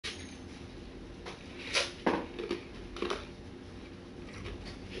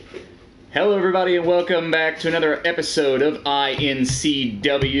Hello everybody and welcome back to another episode of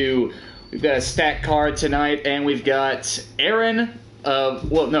iNCW. We've got a stack card tonight and we've got Aaron,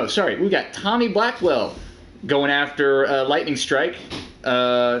 we've got Tommy Blackwell going after Lightning Strike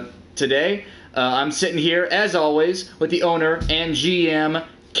today. I'm sitting here, as always, with the owner and GM,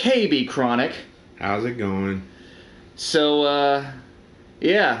 KB Chronic. How's it going? So,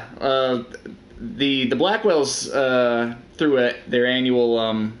 the Blackwells through their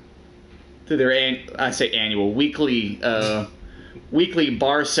annual, weekly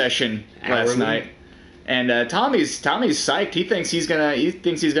bar session last night, and Tommy's psyched. He thinks he's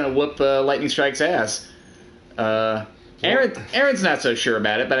gonna whoop Lightning Strike's ass. Aaron's not so sure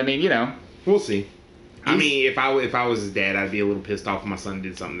about it, but I mean, you know, we'll see. I mean, if I was his dad, I'd be a little pissed off if my son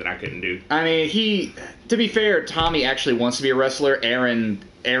did something that I couldn't do. I mean, to be fair, Tommy actually wants to be a wrestler. Aaron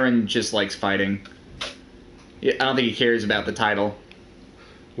just likes fighting. I don't think he cares about the title.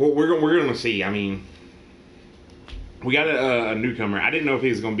 Well, we're gonna see. I mean, we got a newcomer. I didn't know if he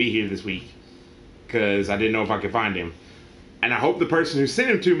was gonna be here this week because I didn't know if I could find him, and I hope the person who sent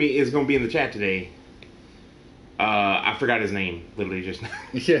him to me is gonna be in the chat today. I forgot his name literally just now.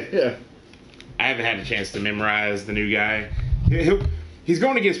 Yeah. I haven't had a chance to memorize the new guy. He's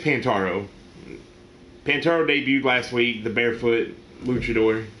going against Pantaro. Pantaro debuted last week, the barefoot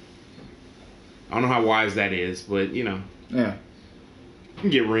luchador. I don't know how wise that is, but you know. Yeah. You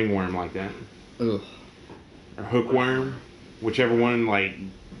can get ringworm like that. Ugh. Or hookworm. Whichever one, like,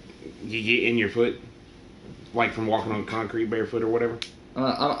 you get in your foot. Like from walking on concrete barefoot or whatever.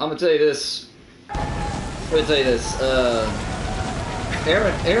 I'm going to tell you this.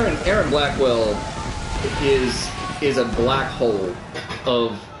 Aaron Blackwell is a black hole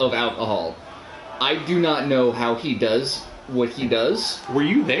of alcohol. I do not know how he does what he does. Were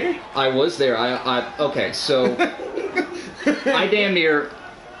you there? I was there. Okay, so I damn near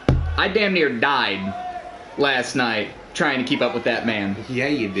died last night trying to keep up with that man. Yeah,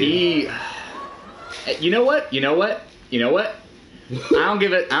 you did. You know what? I don't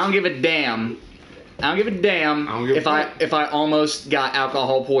give a damn if I almost got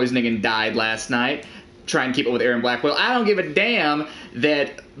alcohol poisoning and died last night trying to keep up with Aaron Blackwell. I don't give a damn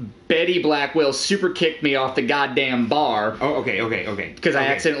that Betty Blackwell super kicked me off the goddamn bar. Oh, okay. Because I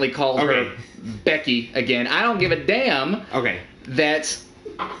accidentally called her Becky again. I don't give a damn that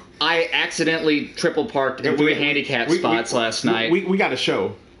I accidentally triple parked in three handicap spots last night. We got a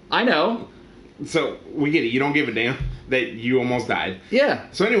show. I know. So, we get it. You don't give a damn that you almost died. Yeah.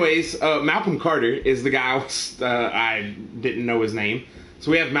 So, anyways, Malcolm Carter is the guy I didn't know his name.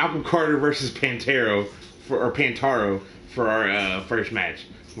 So, we have Malcolm Carter versus Pantaro for our first match.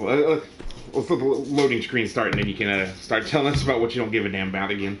 Let's let the loading screen start, and then you can start telling us about what you don't give a damn about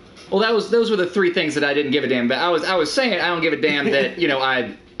again. Well, those were the three things that I didn't give a damn about. I was saying I don't give a damn that, you know,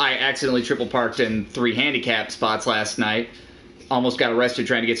 I accidentally triple parked in three handicap spots last night. Almost got arrested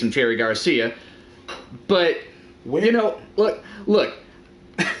trying to get some Cherry Garcia. But, you know, look,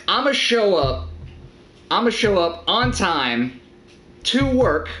 I'm going to show up on time to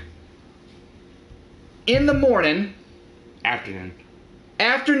work in the morning. Afternoon.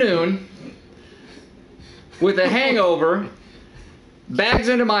 With a hangover, bags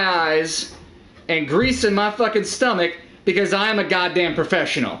under my eyes, and grease in my fucking stomach because I am a goddamn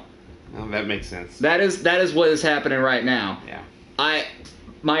professional. Well, that makes sense. That is what is happening right now. Yeah.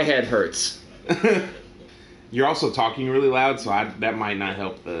 My head hurts. You're also talking really loud, so that might not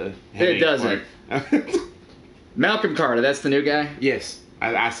help the headache. It doesn't. Malcolm Carter, that's the new guy? Yes,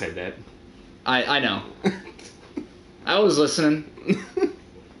 I said that. I know. I was listening.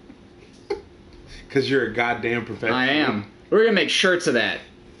 Because you're a goddamn professional. I am. We're going to make shirts of that.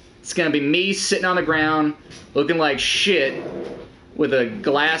 It's going to be me sitting on the ground, looking like shit, with a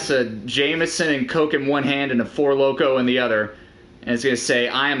glass of Jameson and Coke in one hand and a Four Loko in the other. And it's going to say,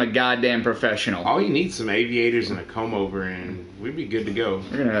 I am a goddamn professional. All you need some aviators and a comb over, and we'd be good to go.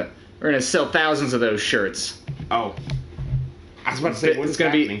 We're gonna sell thousands of those shirts. Oh. I was about to say, what's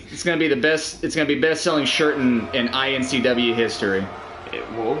happening? It's gonna be the best. It's gonna be best-selling shirt in iNCW history.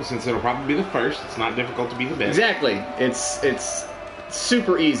 Well, since it'll probably be the first, it's not difficult to be the best. Exactly. It's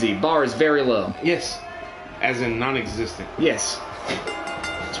super easy. Bar is very low. Yes. As in non-existent. Yes.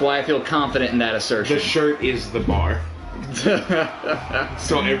 That's why I feel confident in that assertion. The shirt is the bar.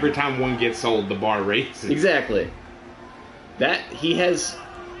 So every time one gets sold, the bar raises. Exactly. Does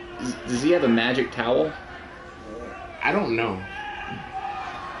he have a magic towel? I don't know.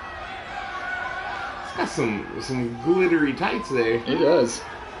 It's got some glittery tights there. It does.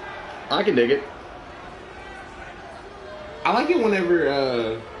 I can dig it. I like it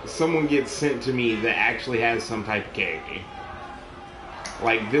whenever someone gets sent to me that actually has some type of character.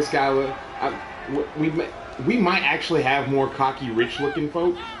 Like this guy, we might actually have more cocky, rich-looking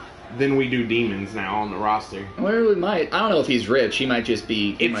folk than we do demons now on the roster. Well, we might. I don't know if he's rich. He might just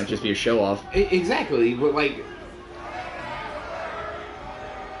be. He might just be a show-off. Exactly, but like,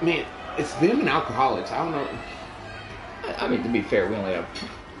 man, it's them and alcoholics. I don't know. I mean, to be fair, we only have.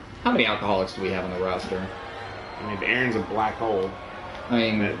 How many alcoholics do we have on the roster? I mean, if Aaron's a black hole, I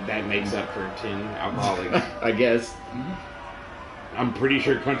mean, that makes up for 10 alcoholics. I guess. I'm pretty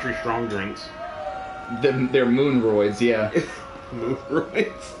sure Country Strong drinks. They're moonroids, yeah.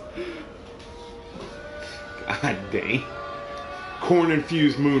 Moonroids? God dang.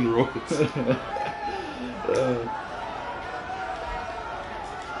 Corn-infused moonroids.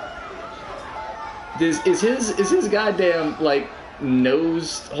 Is his goddamn, like,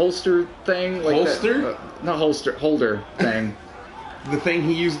 nose holster thing? Like Holster? That, not holster, holder thing. The thing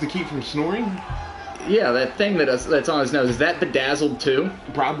he used to keep from snoring? Yeah, that thing that's on his nose. Is that bedazzled too?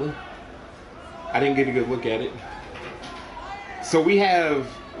 Probably. I didn't get a good look at it. So we have...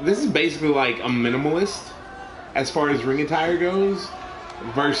 This is basically like a minimalist as far as ring attire goes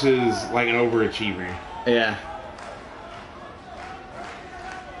versus like an overachiever. Yeah.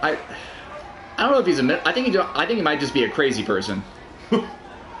 I don't know if he's a... I think he might just be a crazy person.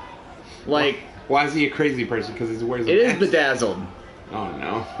 Like... Why is he a crazy person? Because he wears a It mask? is bedazzled. Oh,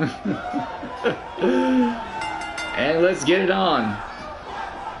 no. And let's get it on.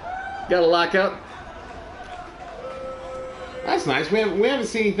 Got a lock up. That's nice. We haven't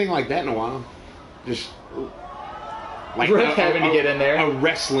seen anything like that in a while. Just like Rick having to get in there. A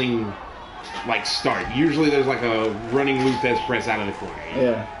wrestling like start. Usually there's like a running Luthez press out of the corner.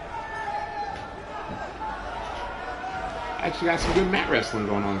 Yeah. Actually got some good mat wrestling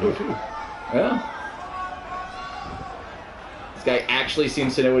going on here too. Yeah. This guy actually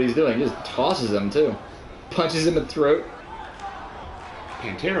seems to know what he's doing. He just tosses him too. Punches him in the throat.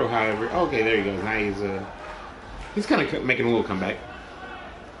 Pantero, however, okay, there he goes. Now he's kind of making a little comeback.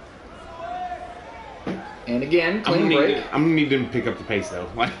 And again, clean break. I'm gonna need him to pick up the pace though.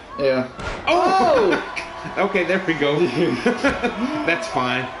 Like, yeah. Oh! Okay, there we go. That's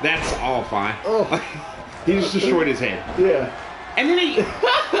fine. That's all fine. Oh. He just destroyed his head. Yeah. And then he...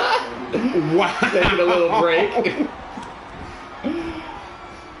 Wow. Taking a little break.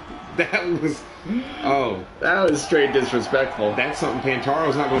 That was... Oh. That was straight disrespectful. That's something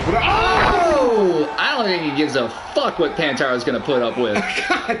Pantaro's not going to put up. Oh! I don't think he gives a fuck what Pantaro's going to put up with.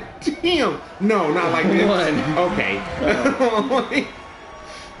 God damn. No, not like this. One. Okay. Oh.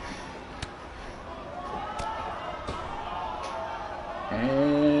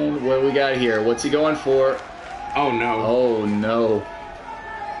 And what do we got here? What's he going for? Oh, no. Oh, no.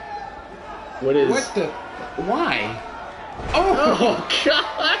 What is... What the... Why? Oh,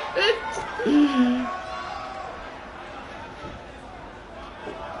 God!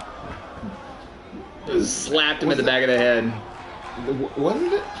 Just slapped him in the back of the head.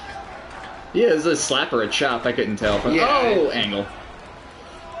 Wasn't it? Yeah, it was a slap or a chop. I couldn't tell. From angle.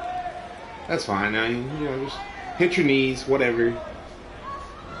 That's fine. Now, just hit your knees, whatever.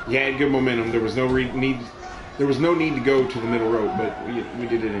 You had good momentum. There was no need. There was no need to go to the middle rope, but we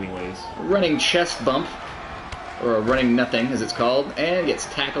did it anyways. Running chest bump, or a running nothing, as it's called, and gets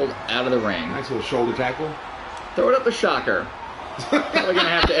tackled out of the ring. Nice little shoulder tackle. Throw it up the shocker. Probably gonna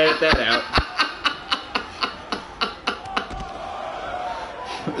have to edit that out.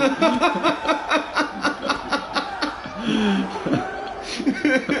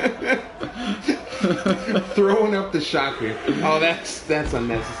 Throwing up the shocker. Oh, that's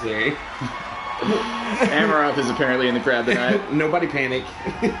unnecessary. Amaroth is apparently in the crowd tonight. Nobody panic.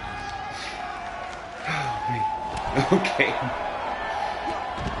 Okay.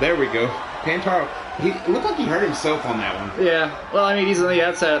 There we go. Pantaro. He looked like he hurt himself on that one. Yeah. Well, I mean, he's on the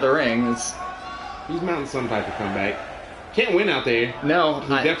outside of the ring. He's mounting some type of comeback. Can't win out there. No.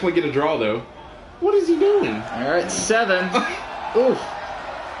 He'll definitely get a draw, though. What is he doing? All right, 7. Oof.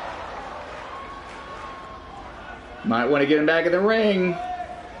 Might want to get him back in the ring.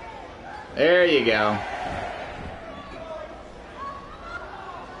 There you go.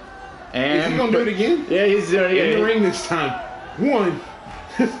 And is he going to do it again? Yeah, he's doing it again. In the ring this time. 1.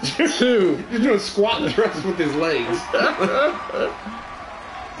 2. He's doing squat thrust with his legs.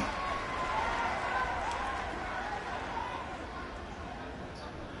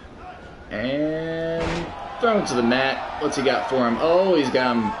 And thrown to the mat. What's he got for him? Oh, he's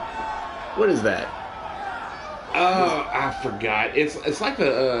got him. What is that? Oh, I forgot. It's like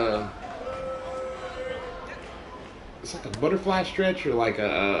it's like a butterfly stretch or like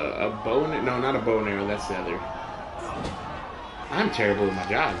a bow and no, not a bow and arrow. That's the other. I'm terrible at my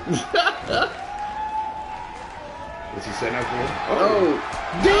job. Is he setting up for it?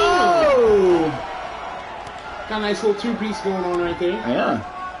 Oh! Damn! Oh! Got a nice little two-piece going on right there. Yeah.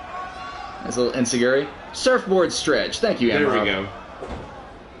 Nice little enziguri. Surfboard stretch. Thank you, There Emerald. we go.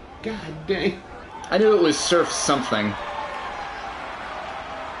 God dang. I knew it was surf something.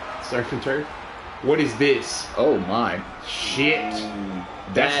 Surf and turf? What is this? Oh my. Shit.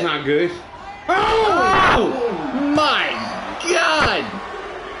 That's That- not good. Oh! My God!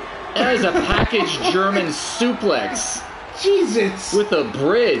 That is a packaged German suplex Jesus. with a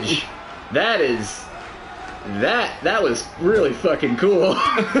bridge. That was really fucking cool.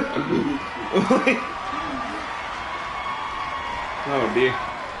 Oh dear.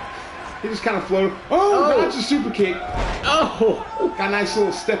 He just kind of floated. Oh, Oh. that's a super kick. Oh! Got a nice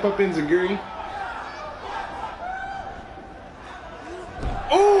little step up in Zaguri.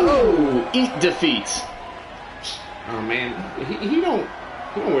 Oh! Eat defeat. Oh man, he don't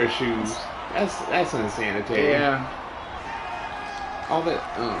wear shoes. That's unsanitary. Yeah. All that.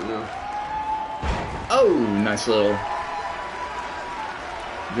 Oh no. Oh, nice little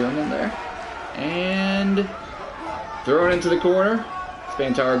German there. And thrown into the corner.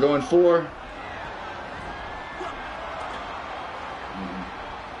 Spantara going for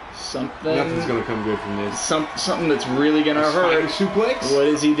something. Nothing's gonna come good from this. Something that's really gonna Spider hurt. suplex. What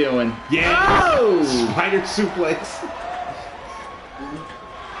is he doing? Yeah. Oh! Spider suplex.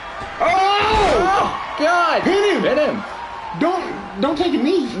 Oh! Oh, God! Hit him! Hit him! Don't take a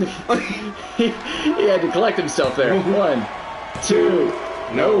knee. he had to collect himself there. 1, 2.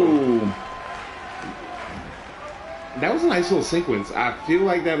 No. That was a nice little sequence. I feel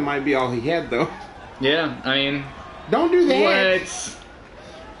like that might be all he had though. Yeah, I mean, Don't do that. what?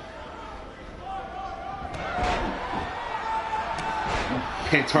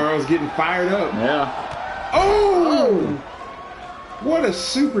 Pantaro's getting fired up. Yeah. Oh! What a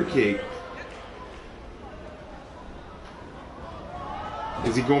super kick.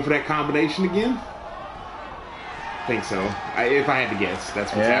 Is he going for that combination again? I think so. If I had to guess,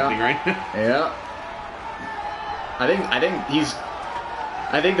 that's what's Yeah. happening right now. Yeah.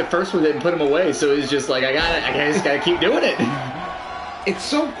 I think the first one didn't put him away, so he's just like, I just gotta keep doing it. It's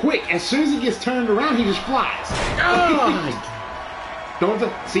so quick. As soon as he gets turned around, he just flies. God.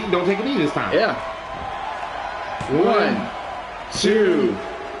 Don't take a knee this time. Yeah. 1, 2,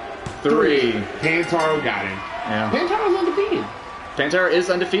 3. Pantaro got him. Yeah. Pantaro's undefeated. Pantera is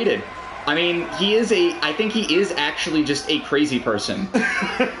undefeated. I mean, I think he is actually just a crazy person.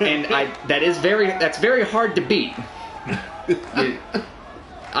 And that's very hard to beat.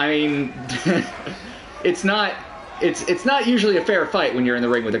 I mean, it's not usually a fair fight when you're in the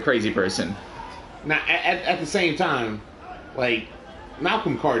ring with a crazy person. Now, at the same time, like,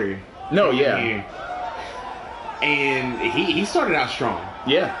 Malcolm Carter. No, yeah. And he started out strong.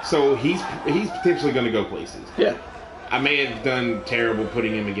 Yeah. So he's potentially going to go places. Yeah. I may have done terrible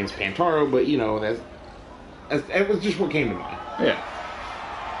putting him against Pantaro, but, you know, that was just what came to mind. Yeah.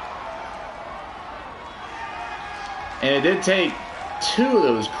 And it did take 2 of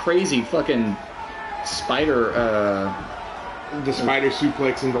those crazy fucking spider, The spider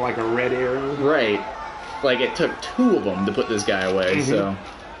suplex into, like, a red arrow. right. Like, it took 2 of them to put this guy away, so.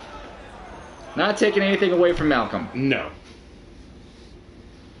 Not taking anything away from Malcolm. No.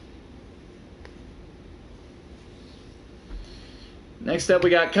 Next up, we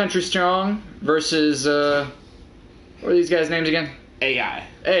got Country Strong versus, what are these guys' names again? AI.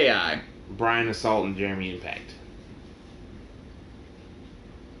 AI. Brian Assault and Jeremy Impact.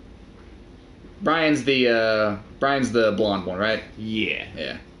 Brian's the blonde one, right? Yeah.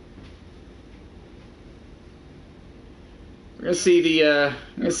 Yeah. We're gonna see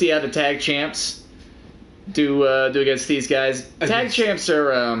how the tag champs do against these guys. Tag champs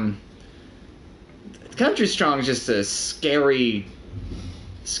are Country Strong is just a scary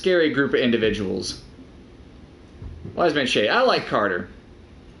group of individuals. Wise Man Shea. I like Carter.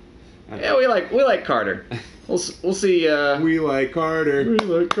 Yeah, we like Carter. We'll see. We like Carter. We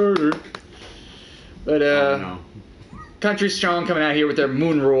like Carter. But Oh, no. Country Strong coming out here with their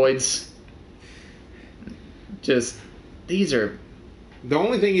moonroids. Just these are. The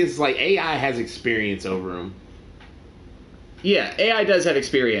only thing is, like, AI has experience over him. Yeah, AI does have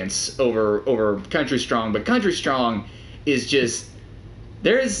experience over Country Strong, but Country Strong is just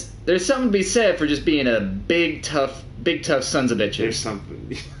there's something to be said for just being a big tough sons of bitches. There's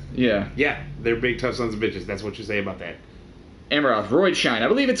something. Yeah. Yeah, they're big tough sons of bitches. That's what you say about that. Amaroth, Roid Shine. I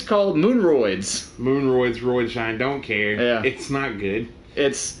believe it's called Moonroids. Moonroids, Roid Shine, don't care. Yeah. It's not good.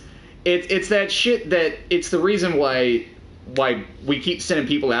 It's that shit that it's the reason why we keep sending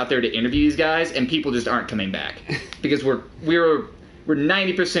people out there to interview these guys and people just aren't coming back because we're we're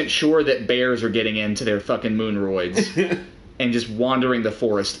 90% sure that bears are getting into their fucking moonroids and just wandering the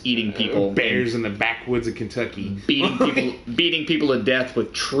forest, eating people. Bears in the backwoods of Kentucky. Beating people to death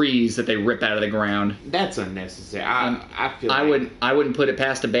with trees that they rip out of the ground. That's unnecessary. I feel I wouldn't put it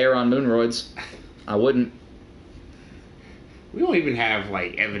past a bear on moonroids. I wouldn't. We don't even have,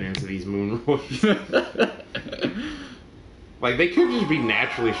 like, evidence of these moonroids. Like, they could just be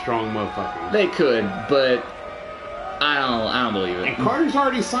naturally strong motherfuckers. They could, but I don't believe it. And Carter's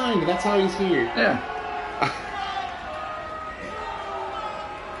already signed. That's how he's here. Yeah.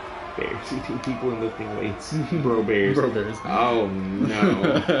 Bears eating people and lifting weights. Bro bears. Bro bears. Oh, no.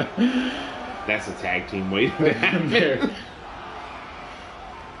 That's a tag team waiting to happen.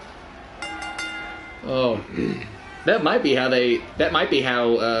 Oh. That might be how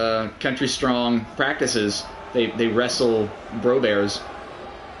Country Strong practices. They wrestle bro bears.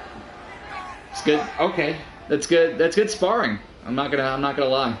 It's good. Okay. That's good. That's good sparring. I'm not gonna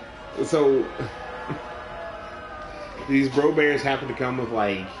lie. So these bro bears happen to come with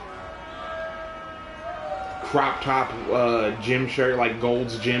like crop top gym shirt, like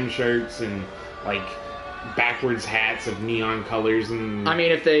Gold's gym shirts, and like backwards hats of neon colors. And I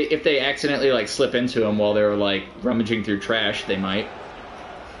mean, if they accidentally like slip into them while they're like rummaging through trash, they might.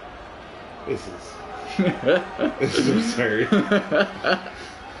 This is absurd.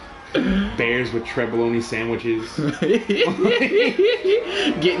 Bears with trebbolone sandwiches.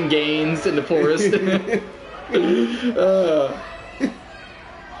 Getting gains in the forest.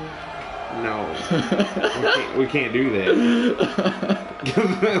 No. We can't do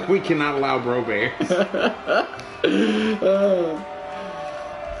that. We cannot allow bro bears.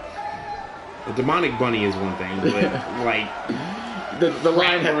 A demonic bunny is one thing, but like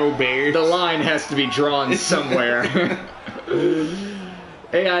the line has to be drawn somewhere.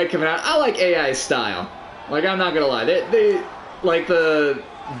 AI coming out. I like AI's style. Like, I'm not gonna lie. They like the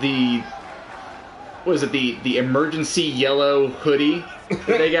what is it, the emergency yellow hoodie that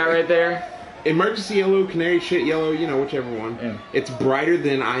they got right there. Emergency yellow, canary shit yellow, you know, whichever one. Yeah. It's brighter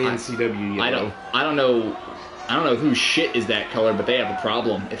than iNCW yellow. I don't know whose shit is that color, but they have a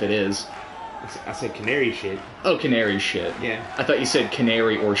problem if it is. I said canary shit. Oh, canary shit. Yeah. I thought you said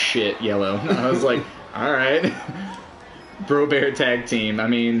canary or shit yellow. I was like, all right. Bro Bear tag team. I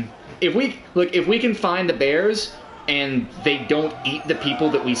mean, if we can find the bears and they don't eat the people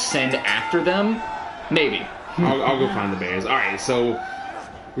that we send after them, maybe. I'll go find the bears. All right, so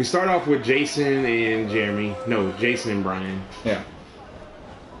we start off with Jason and Jeremy. No, Jason and Brian. Yeah.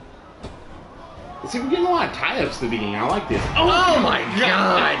 See, we're getting a lot of tie-ups at the beginning. I like this. Oh my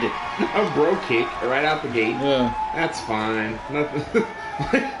god! A bro kick right out the gate. Yeah. That's fine. Nothing.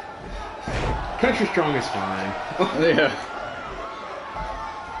 Country Strong is fine. Yeah.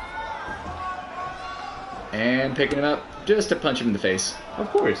 And picking him up just to punch him in the face.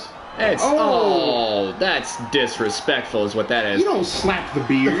 Of course. That's disrespectful is what that is. You don't slap the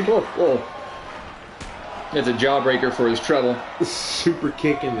beard. It's a jawbreaker for his trouble. Super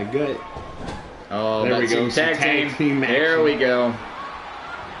kick in the gut. Oh, there we go. Tag team. There we go.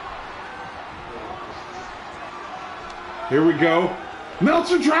 Here we go.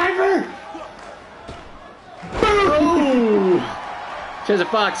 Meltzer driver! Boom! Chester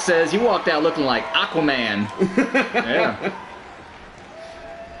Fox says, you walked out looking like Aquaman. Yeah.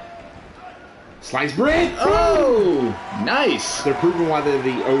 Sliced bread! Oh! Nice! They're proving why they're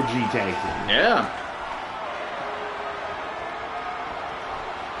the OG tag team. Yeah.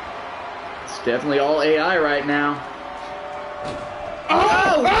 It's definitely all AI right now.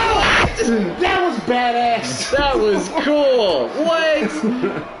 Oh! That was badass! That was cool! What?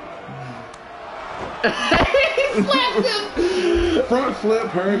 He slapped him! Front flip,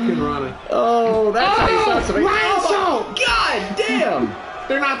 Hurricane Rana. Oh, that's how you stop somebody. Oh, God damn!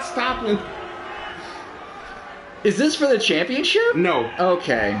 They're not stopping. Is this for the championship? No.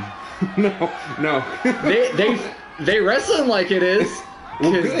 Okay. No. They wrestling like it is.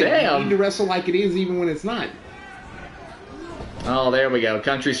 Well, good. Damn. You need to wrestle like it is even when it's not. Oh, there we go.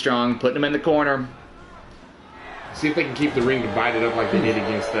 Country Strong, putting him in the corner. See if they can keep the ring divided up like they did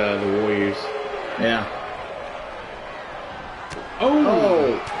against the Warriors. Yeah.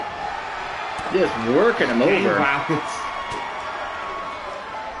 Oh. Just working him over. Violence.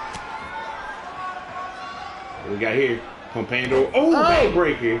 What we got here? Pompando. Oh,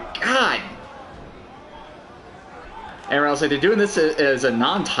 backbreaker. God. And I was like, they're doing this as a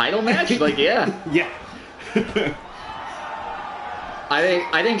non-title match? Like, yeah. Yeah.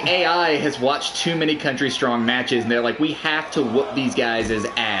 I think AI has watched too many Country Strong matches, and they're like, we have to whoop these guys'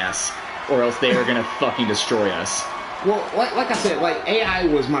 ass, or else they are gonna fucking destroy us. Well, like I said, like AI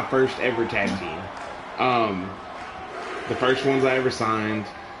was my first ever tag team. The first ones I ever signed,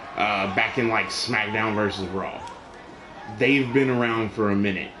 back in like SmackDown versus Raw. They've been around for a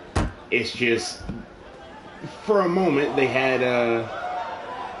minute. It's just, for a moment, they had,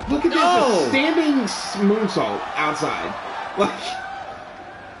 look at this, a standing moonsault outside. Like,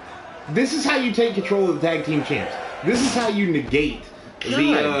 this is how you take control of the tag team champs. This is how you negate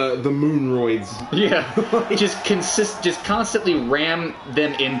the moonroids. Yeah, just constantly ram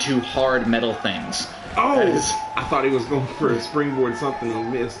them into hard metal things. Oh, I thought he was going for a springboard something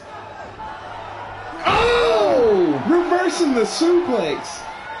and missed. Oh, reversing the suplex.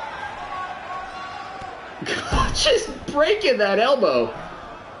 Just breaking that elbow.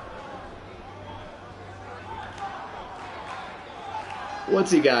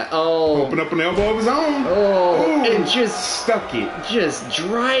 What's he got? Oh. Open up an elbow of his own. Oh. And just stuck it. Just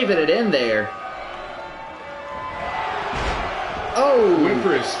driving it in there. Oh. Went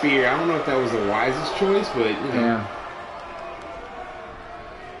for a spear. I don't know if that was the wisest choice, but, you know. Yeah.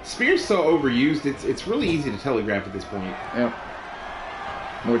 Spear's so overused, it's really easy to telegraph at this point. Yep.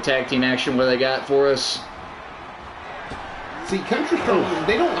 More tag team action. What they got for us? See, Country Strong,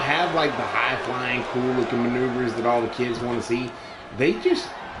 they don't have, like, the high-flying, cool-looking maneuvers that all the kids want to see. They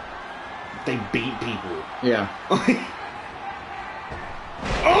beat people. Yeah.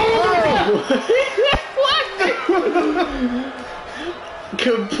 Oh! What?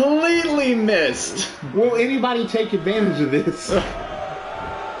 Completely missed. Will anybody take advantage of this?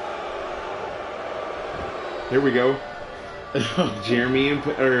 Here we go. Jeremy and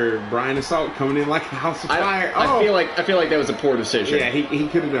Brian Assault coming in like a house of fire. I feel like that was a poor decision. Yeah, he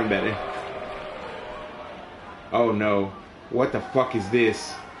could have done better. Oh no. What the fuck is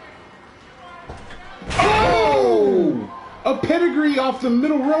this? Oh! A pedigree off the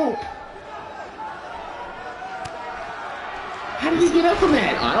middle rope. How did he get up from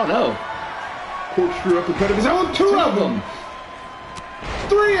that? I don't know. Corkscrew uppercut of his own. Two of them.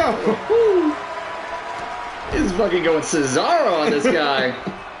 Three of them. Woo. He's fucking going Cesaro on this guy.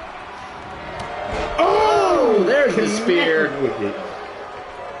 Oh! There's the spear. With it.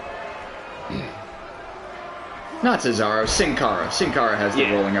 Not Cesaro, Sin Cara. Sin Cara has the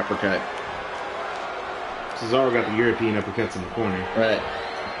rolling uppercut. Cesaro got the European uppercuts in the corner. Right.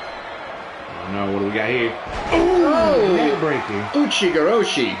 Oh no, what do we got here? Oh! Neck breaker.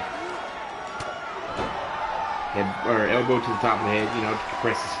 Uchigaroshi. Elbow to the top of the head, you know, to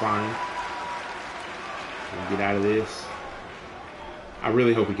compress the spine. Get out of this. I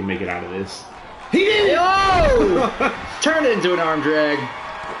really hope he can make it out of this. He did it! Oh! Turned it into an arm drag.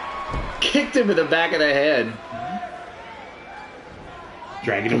 Kicked him in the back of the head.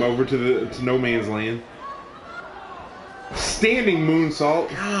 Dragging him over to no man's land. Standing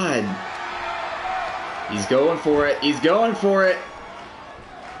moonsault. God. He's going for it. He's going for it.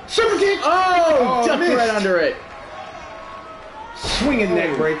 Super kick! Oh! Ducked right under it. Swinging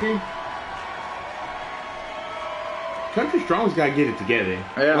neck breaker. Country Strong's got to get it together.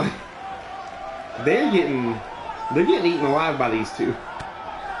 Yeah. They're getting eaten alive by these two.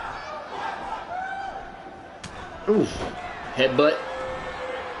 Oof. Headbutt.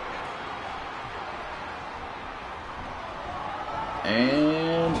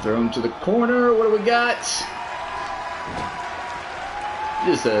 And throw him to the corner. What do we got?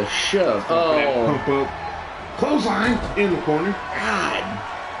 Just a shove. Oh. Pump up. Clothesline in the corner. God.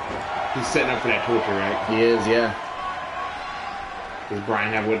 He's setting up for that torture, right? He is, yeah. Does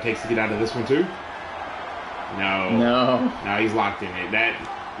Brian have what it takes to get out of this one too? No. No. No, he's locked in it.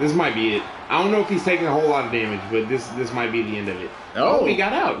 This might be it. I don't know if he's taking a whole lot of damage, but this might be the end of it. Oh, he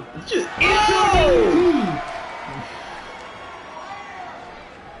got out. Just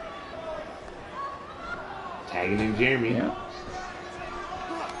Tagging in Jeremy. Yeah.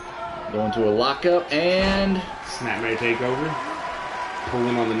 Going to a lockup and Snapmare takeover.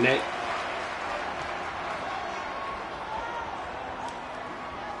 Pulling on the neck.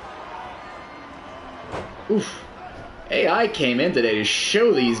 oof. AI came in today to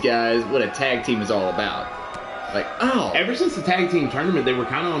show these guys what a tag team is all about. Like, oh. Ever since the tag team tournament, they were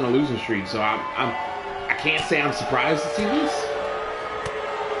kind of on a losing streak, so I can't say I'm surprised to see this.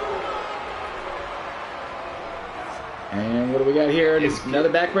 And what do we got here? Another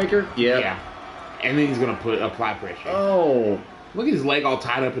backbreaker? Yep. Yeah. And then he's going to apply pressure. Oh. Look at his leg all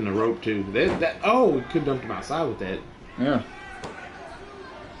tied up in the rope, too. We could dump him outside with that. Yeah.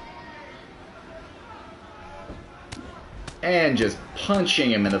 And just punching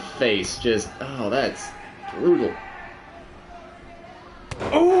him in the face. Just, oh, that's brutal.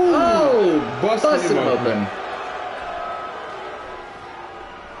 Oh! Busted him open.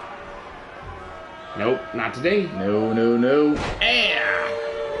 Nope, not today. No.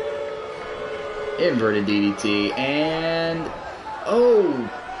 Inverted DDT, and... Oh!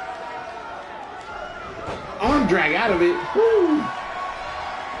 Arm drag out of it. Woo!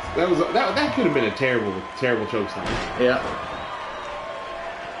 That could have been a terrible chokeslam. Yeah.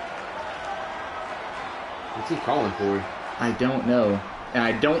 What's he calling for? I don't know. And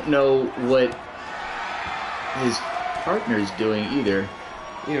I don't know what his partner's doing either.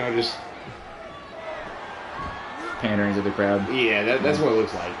 You know, just... Pandering to the crowd. Yeah, that's what it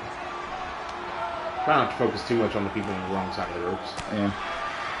looks like. Try not to focus too much on the people on the wrong side of the ropes. Yeah.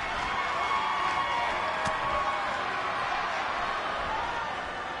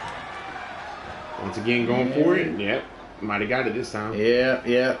 Once again, going for it. Yep. Might have got it this time.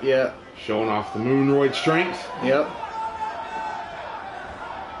 Yeah. Showing off the Moonroid strength. Yep.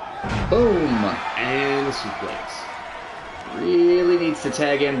 Boom. And the suplex. Really needs to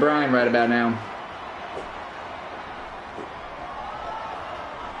tag in Brian right about now.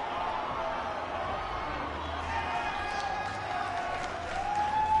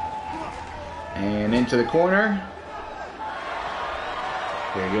 And into the corner.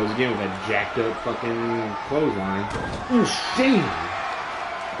 There he goes again with that jacked up fucking clothesline. Damn.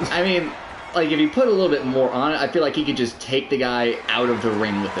 I mean, like, if you put a little bit more on it, I feel like he could just take the guy out of the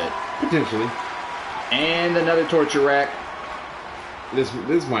ring with it. Potentially. And another torture rack. This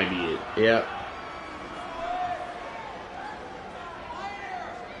might be it. Yep.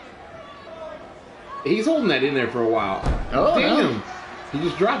 He's holding that in there for a while. Oh, damn. no. He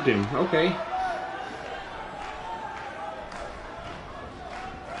just dropped him. Okay.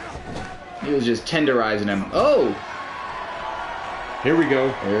 He was just tenderizing him. Oh! Here we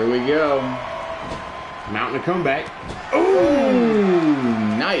go. Here we go. Mounting a comeback. Ooh,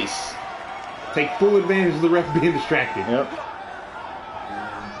 nice. Take full advantage of the ref being distracted. Yep.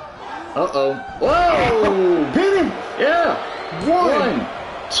 Uh-oh. Whoa! Pin him! Yeah! One,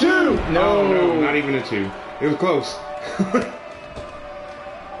 two. No. Oh, no, not even a two. It was close.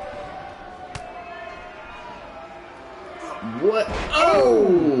 What?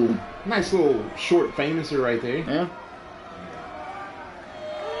 Oh! Nice little short famouser right there. Yeah.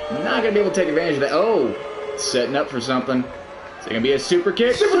 Not gonna be able to take advantage of that. Oh! Setting up for something. Is it gonna be a super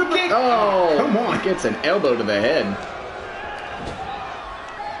kick? Super kick! Oh! Come on. Gets an elbow to the head.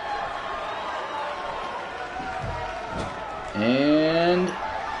 And...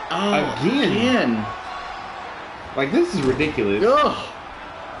 Oh, again. Like, this is ridiculous. Ugh.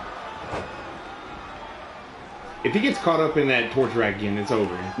 If he gets caught up in that torture rack again, it's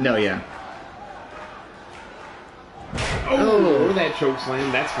over. No, yeah. Oh, or that choke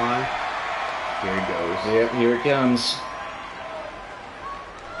slam. That's fine. Here he goes. Yep, here it comes.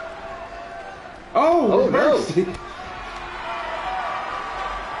 Oh, no.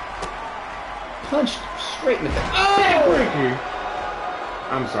 Punched straight in the face. Oh! Backbreaker.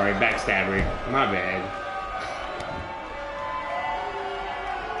 I'm sorry, backstabber. My bad.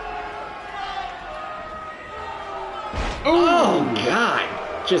 Oh,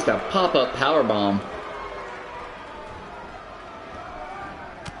 God. Just a pop-up powerbomb.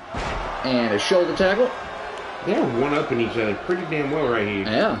 And a shoulder tackle. They're one-upping each other pretty damn well right here.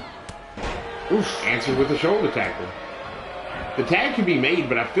 Yeah. Oof. Answered with a shoulder tackle. The tag can be made,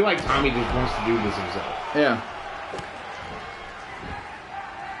 but I feel like Tommy just wants to do this himself. Yeah.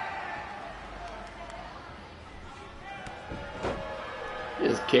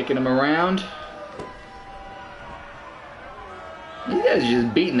 Just kicking him around. These guys are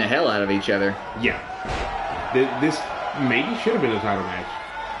just beating the hell out of each other. Yeah. This maybe should have been a title match.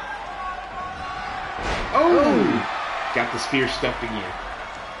 Oh! Got the spear stuffed again.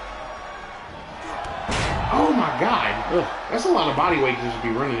 Oh my God. Ugh. That's a lot of body weight to just be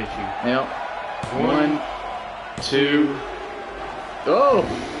running at you. Yep. One, two. Oh!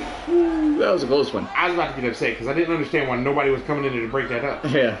 Ooh, that was a close one. I was about to get upset because I didn't understand why nobody was coming in there to break that up.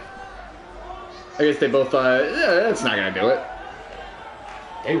 Yeah. I guess they both thought, yeah, that's not going to do it.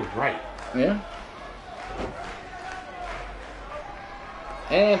 They were right. Yeah.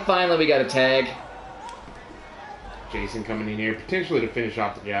 And finally we got a tag. Jason coming in here, potentially to finish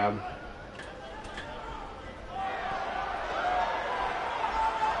off the job.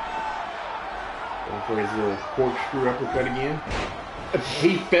 Going for his little corkscrew uppercut again.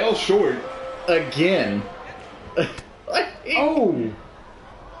 He fell short. Again. Oh!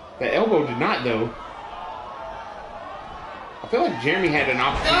 The elbow did not, though. I feel like Jeremy had an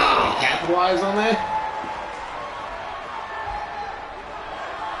opportunity to capitalize on that.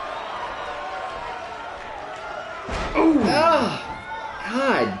 Oh!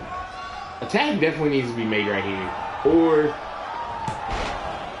 God. A tag definitely needs to be made right here. Or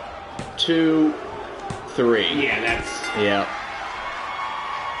 2, 3. yeah, that's... Yeah.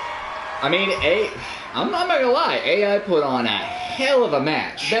 I mean, I'm not gonna lie, AI put on a hell of a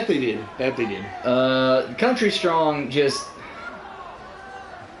match. That they did. That they did. Country Strong just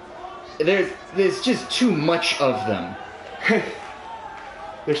there's just too much of them.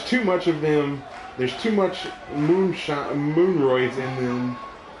 There's too much of them. There's too much moonroids in them.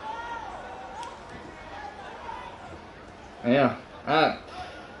 Yeah.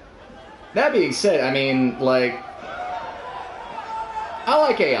 That being said, I mean, like, I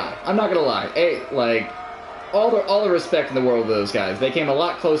like AI. I'm not gonna lie. All the respect in the world to those guys. They came a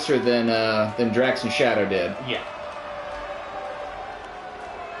lot closer than Drax and Shadow did. Yeah.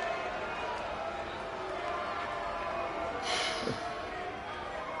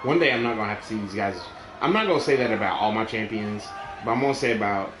 One day I'm not gonna have to see these guys. I'm not gonna say that about all my champions, but I'm gonna say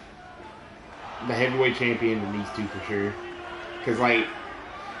about the heavyweight champion and these two for sure. Cause like,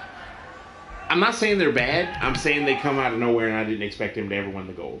 I'm not saying they're bad. I'm saying they come out of nowhere and I didn't expect them to ever win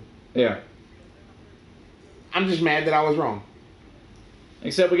the gold. Yeah. I'm just mad that I was wrong.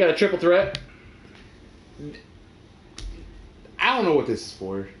 Except we got a triple threat. I don't know what this is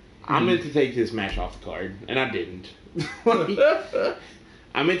for. I meant to take this match off the card, and I didn't.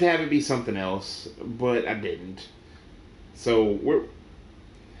 I meant to have it be something else, but I didn't. So we're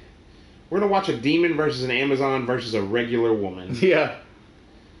gonna watch a demon versus an Amazon versus a regular woman. Yeah.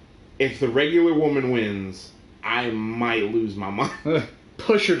 If the regular woman wins, I might lose my mind.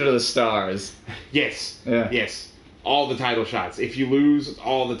 Push her to the stars. Yes. Yeah. Yes. All the title shots. If you lose,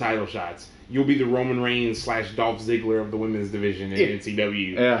 all the title shots. You'll be the Roman Reigns / Dolph Ziggler of the women's division in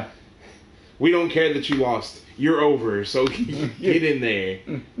NCW. Yeah. We don't care that you lost. You're over, so get in there.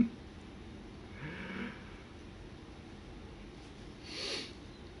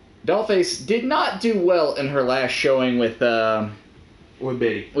 Dollface did not do well in her last showing with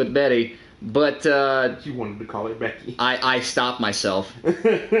Betty. With Betty, but You wanted to call her Becky. I stopped myself.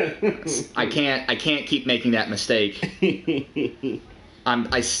 I can't keep making that mistake.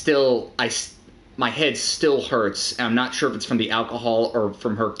 My head still hurts, and I'm not sure if it's from the alcohol or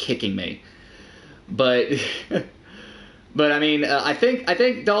from her kicking me. But I mean, I think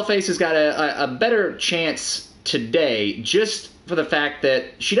Dollface has got a better chance today, just for the fact that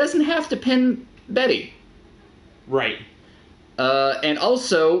she doesn't have to pin Betty. Right. And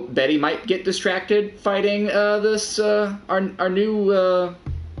also, Betty might get distracted fighting this our new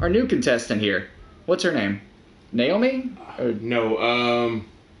contestant here. What's her name? Naomi? No.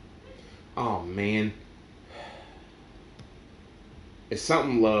 Oh man. It's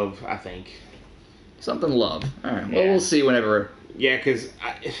something Love, I think. Something Love. All right. Well, Yeah. we'll see whenever. Yeah, because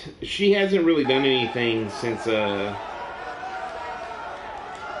she hasn't really done anything since.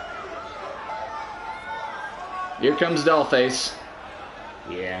 Here comes Dollface.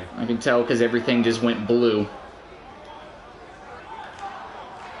 Yeah. I can tell because everything just went blue.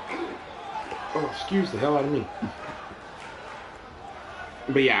 Oh, excuse the hell out of me.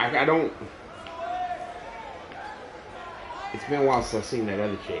 But yeah, I don't. It's been a while since I've seen that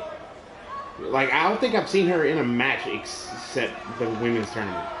other chick. Like, I don't think I've seen her in a match except the women's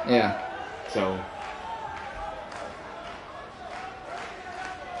tournament. Yeah. So.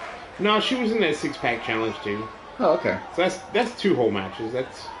 No, she was in that 6-pack challenge too. Oh, okay. So that's 2 whole matches.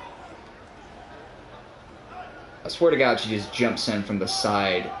 That's. I swear to God, she just jumps in from the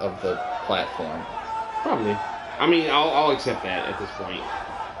side of the platform. Probably. I mean, I'll accept that at this point.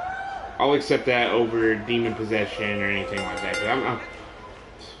 I'll accept that over demon possession or anything like that. But I'm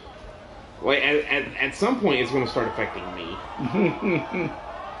like at some point, it's going to start affecting me.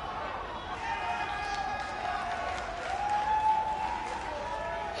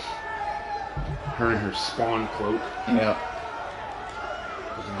 Her and her spawn cloak. Yeah.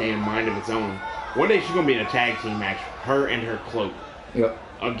 With a damn mind of its own. One day she's going to be in a tag team match. Her and her cloak. Yep.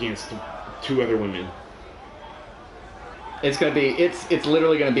 Against 2 other women. It's gonna be. It's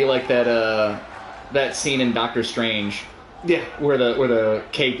literally gonna be like that scene in Doctor Strange. Yeah. Where the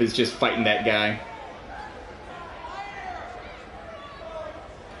cape is just fighting that guy.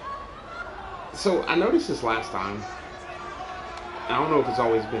 So I noticed this last time. I don't know if it's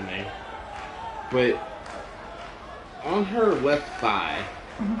always been there, but on her left thigh,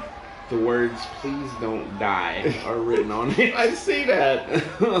 the words "Please don't die" are written on it. I see that.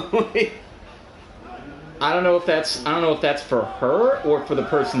 I don't know if that's for her or for the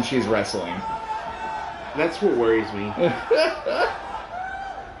person she's wrestling. That's what worries me.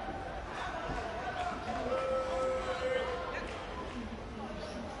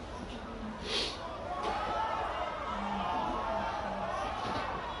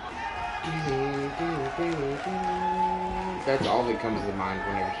 That's all that comes to mind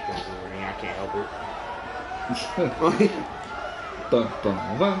whenever she comes to the ring. I can't help it.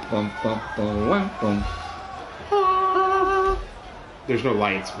 There's no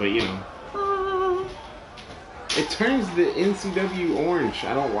lights, but you know. It turns the NCW orange.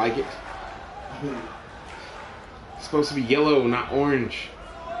 I don't like it. It's supposed to be yellow, not orange.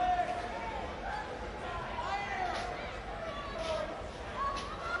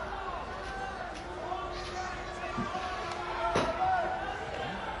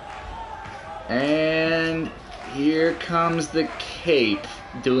 And here comes the cape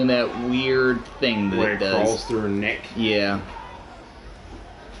doing that weird thing that Where it it does. crawls through her neck. Yeah.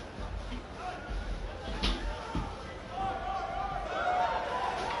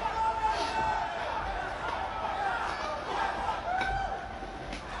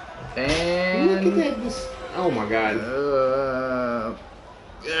 And look at that! Oh my god! Oh.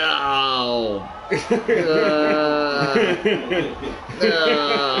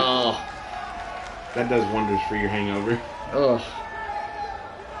 Oh. That does wonders for your hangover. Oh.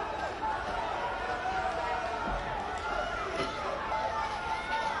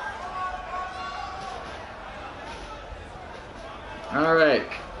 All right.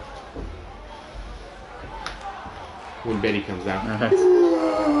 When Betty comes out.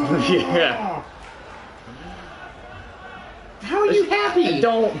 Yeah. How are you happy?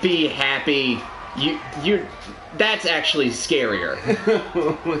 Don't be happy. You're. That's actually scarier.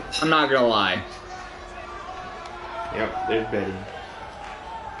 I'm not gonna lie. Yep, there's Betty.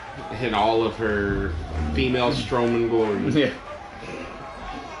 In all of her female Strowman glory. Yeah.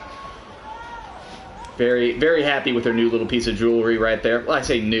 Very, very happy with her new little piece of jewelry right there. Well, I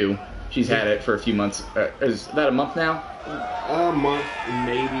say new. She's had it for a few months. Is that a month now? A month,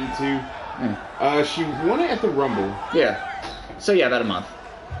 maybe two. Yeah. She won it at the Rumble. Yeah. So yeah, about a month.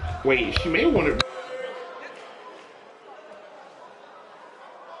 Wait, she may have won it.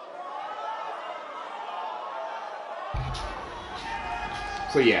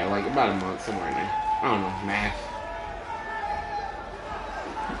 So yeah, like about a month, somewhere in there. I don't know, math.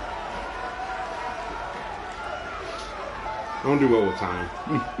 I don't do well with time.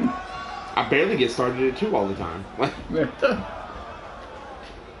 I barely get started at 2 all the time.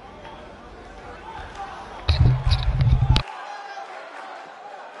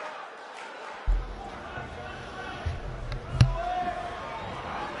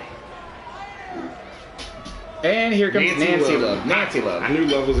 And here comes Nancy Love. Nancy Love. I knew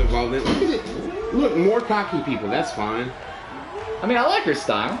Love was involved in it. Look at it. Look, more cocky people. That's fine. I mean, I like her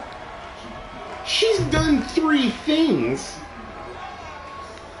style. She's done 3 things.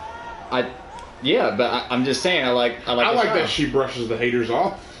 Yeah, but I'm just saying, I like that she brushes the haters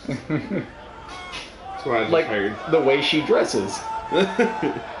off. That's what I just like heard. the way she dresses.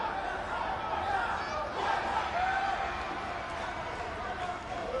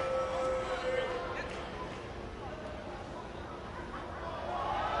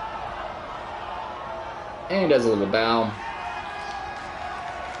 And does a little bow.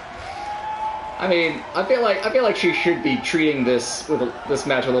 I mean, I feel like she should be treating this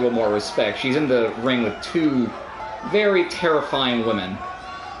match with a little more respect. She's in the ring with 2 very terrifying women.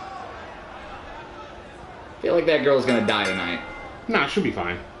 I feel like that girl's gonna die tonight. Nah, she'll be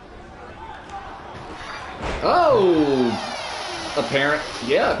fine. Oh,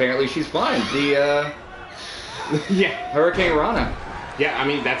 apparently she's fine. The Yeah, Hurricane Rana. yeah. I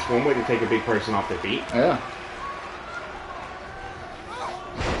mean, that's one way to take a big person off their feet. Yeah.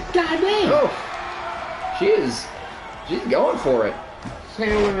 God damn. Oh, she's going for it. She's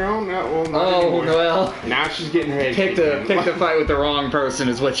handling her own. Well, not Oh anymore. well. Now she's getting her head Picked a fight with the wrong person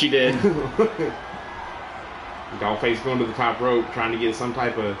is what she did. Dollface going to the top rope, trying to get some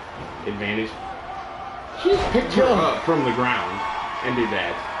type of advantage. She just picked her up from the ground and did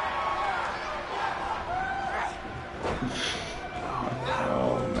that.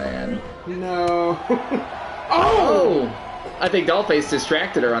 Oh man. No. Oh! I think Dollface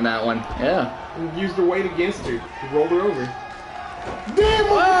distracted her on that one. Yeah. And used her weight against her to roll her over. Damn!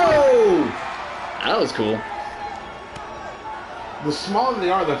 Whoa! That was cool. The smaller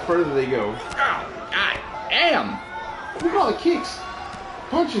they are, the further they go. Oh, God damn! Look at all the kicks,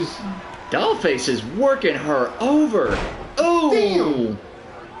 punches. Dollface is working her over. Oh! Damn.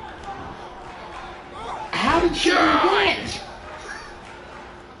 How did she do that?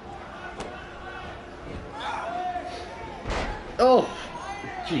 Oh!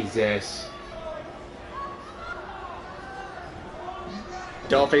 Jesus.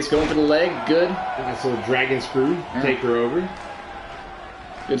 Dollface going for the leg. Good. This little dragon screw. Yeah. Take her over.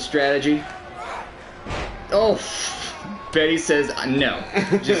 Good strategy. Oh! Betty says no.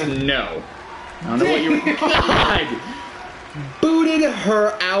 Just no. I don't know what you... God! Booted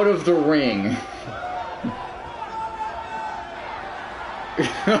her out of the ring.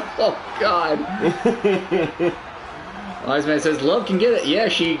 Oh, God. Wise Man says, Love can get it. Yeah,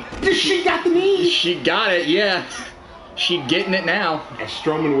 she got the knee. She got it, yeah. She getting it now. As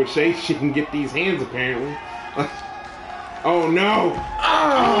Strowman would say, she can get these hands, apparently. Oh, no.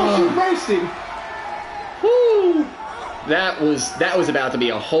 Oh, she reversed it. Woo. That was about to be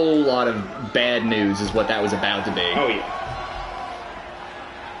a whole lot of bad news is what that was about to be. Oh, yeah.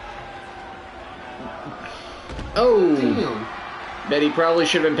 Oh. Damn. Betty probably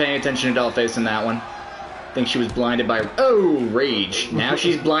should have been paying attention to Dollface in that one. I think she was blinded by... Oh, rage. Now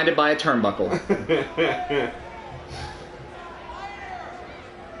she's blinded by a turnbuckle.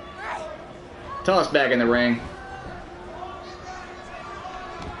 Toss back in the ring.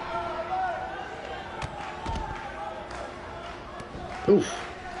 Oof.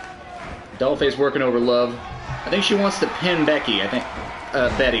 Dollface working over Love. I think she wants to pin Becky. I think...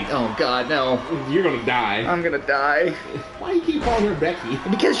 Betty. Oh, God, no. You're gonna die. I'm gonna die. Why do you keep calling her Becky?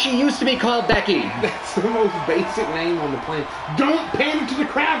 Because she used to be called Becky. That's the most basic name on the planet. Don't pander to the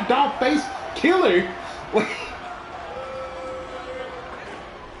crowd, Dollface. Kill her.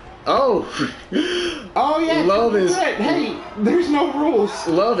 Oh. Oh, yeah. Love is... Hey, there's no rules.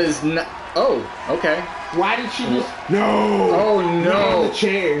 Love is not... Oh, okay. Why did she just... No. Oh, no. Not on the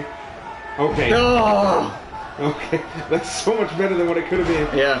chair. Okay. Oh. Okay. That's so much better than what it could have been.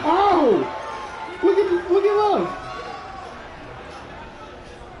 Yeah. Oh. Look at Love.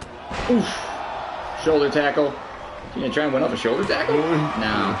 Oof. Shoulder tackle. You gonna try and win off a shoulder tackle?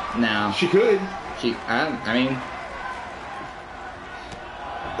 No. She could. I mean...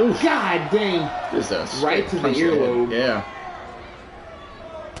 Oof. God dang. Just a Right to the punch earlobe. Yeah.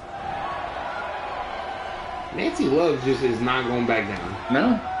 Nancy Love just is not going back down.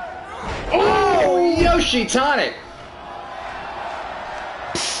 No? Oh, Yoshi Tonic!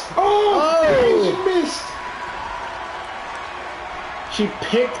 Oh! She missed! She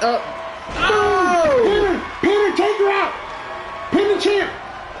picked up... Oh! Pin her! Take her out! Pin the champ!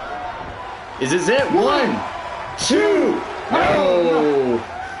 Is this it? One, two... No!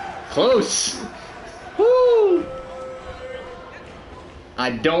 Close! Woo!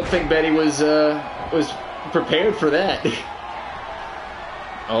 I don't think Betty was prepared for that.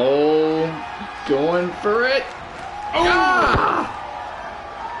 Oh, going for it. Oh. Ah!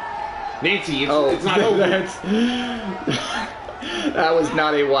 Nancy, it's not over. That was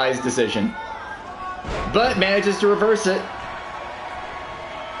not a wise decision. But manages to reverse it.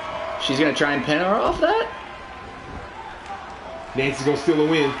 She's going to try and pin her off that? Nancy's going to steal a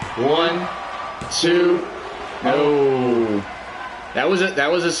win. One, two. No. That was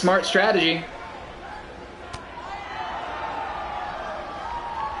a smart strategy.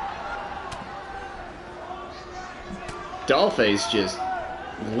 Dollface just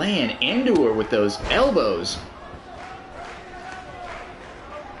laying into her with those elbows.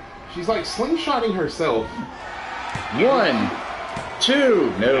 She's like slingshotting herself. One,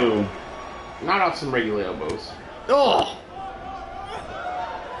 two, no. Not off some regular elbows. Oh!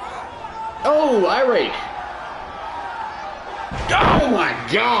 Oh, irate. Oh my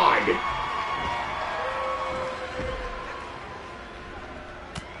God!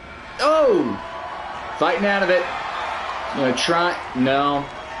 Oh! Fighting out of it. You gonna try? No.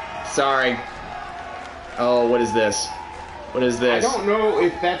 Sorry. Oh, what is this? What is this? I don't know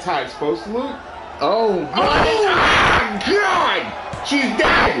if that's how it's supposed to look. Oh! Oh God! She's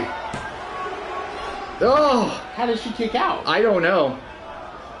dead! Oh! How did she kick out? I don't know.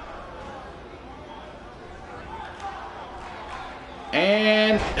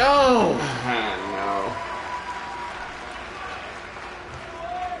 And oh! No.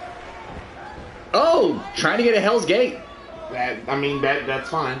 Oh! Trying to get a Hell's Gate. That's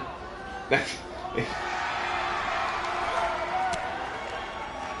fine. That's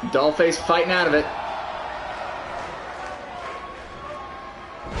Dollface fighting out of it.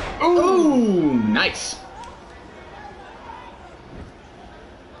 Ooh, nice.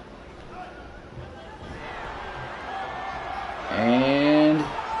 And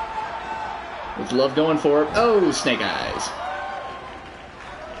with Love going for it. Oh, Snake Eyes.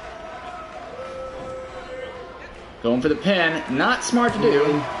 Going for the pin. Not smart to do.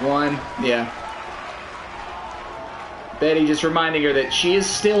 One, yeah. Betty just reminding her that she is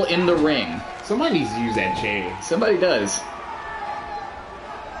still in the ring. Somebody needs to use that chair. Somebody does.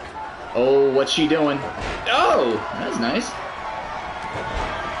 Oh, what's she doing? Oh, that's nice.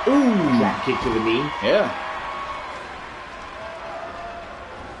 Ooh. Drop kick to the knee. Yeah.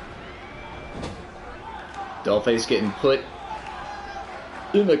 Dollface getting put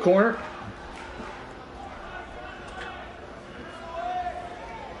in the corner.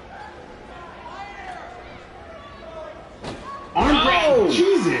 Arm grab. Oh,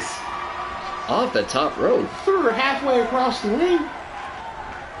 Jesus. is this? Off the top rope. Threw her halfway across the ring.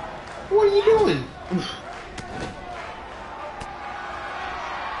 What are you doing?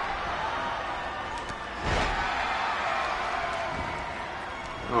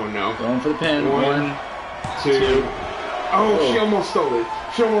 Oh no. Going for the pin. One, two. Oh, she almost stole it.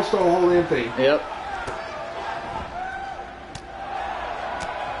 She almost stole the whole damn thing. Yep.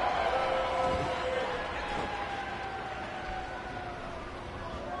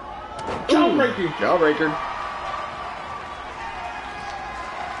 Jawbreaker. Jawbreaker.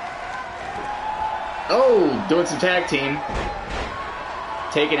 Oh, doing some tag team.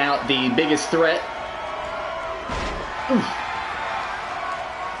 Taking out the biggest threat. Oof.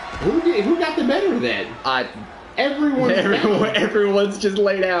 Who got the better of that? Everyone's just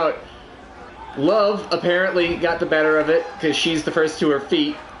laid out. Love apparently got the better of it because she's the first to her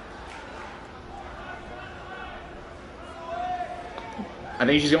feet. I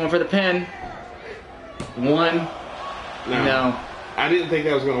think she's going for the pin. One. No. I didn't think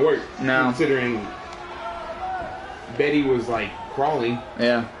that was going to work. No. Considering Betty was like crawling.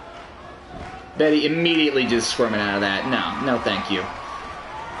 Yeah. Betty immediately just squirming out of that. No, thank you.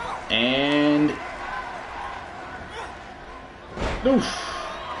 And oof.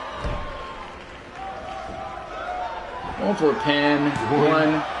 Going for a pin.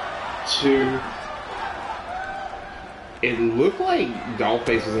 One, two. It looked like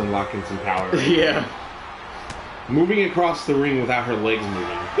Dollface was unlocking some power. Yeah. Moving across the ring without her legs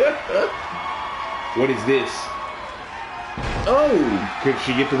moving. What is this? Oh! Could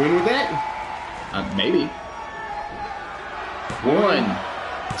she get the win with that? Maybe. One,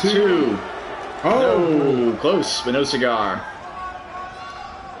 two. Oh! Oh, close, but no cigar.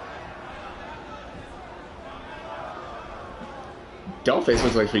 Dollface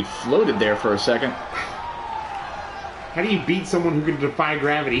looks like he floated there for a second. How do you beat someone who can defy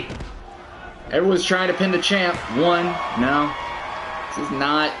gravity? Everyone's trying to pin the champ. One, no. This is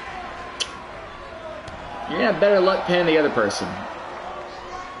not. You're gonna have better luck pinning the other person.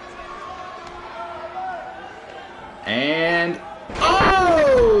 And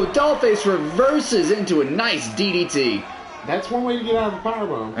oh! Dollface reverses into a nice DDT. That's one way to get out of a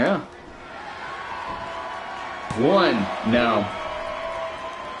powerbomb. Yeah. One, no.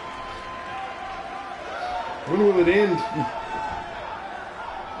 When will it end?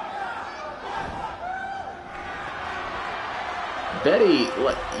 Betty,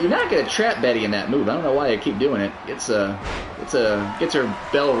 you're not gonna trap Betty in that move. I don't know why they keep doing it. Gets her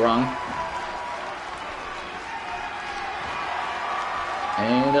bell rung.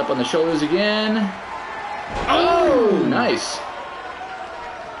 And up on the shoulders again. Oh, nice.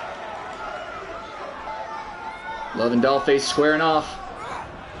 Love and Dollface squaring off.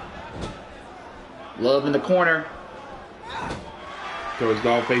 Love in the corner. Throws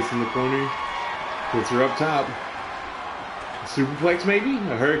Dollface in the corner. Puts her up top. Superplex maybe?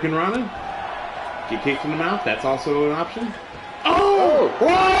 A Hurricane Rana? Get kicked in the mouth? That's also an option. Oh!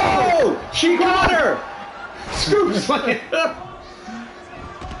 Whoa! She got her! Scoop slam!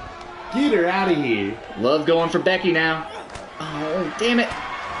 Get her out of here. Love going for Becky now. Oh, damn it.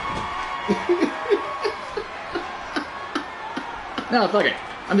 No, fuck it.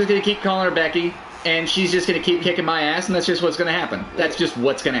 I'm just going to keep calling her Becky, and she's just going to keep kicking my ass, and that's just what's going to happen. That's just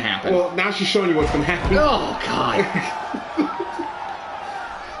what's going to happen. Well, now she's showing you what's going to happen. Oh, God.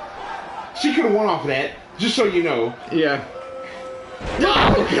 She could have won off of that, just so you know. Yeah.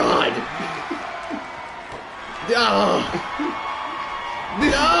 Oh, God. Oh.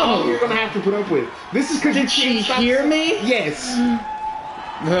 This is all you're going to have to put up with. This is because Did she hear me? Yes.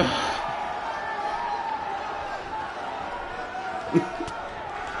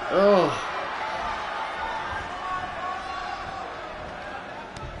 Oh.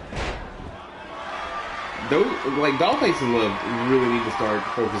 Those, like, Dollface and Love really need to start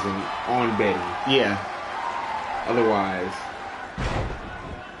focusing on Betty. Yeah. Otherwise.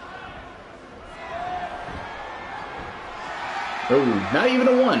 Oh, not even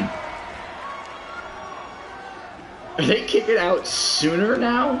a one. Are they kicking out sooner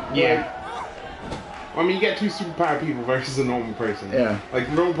now? Yeah. Well, I mean, you got two superpower people versus a normal person. Yeah. Like,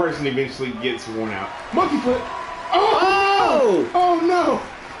 the normal person eventually gets worn out. Monkey foot! Oh! Oh, no!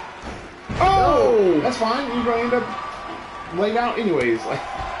 Oh! No. That's fine. You're going to end up laid out anyways. Like,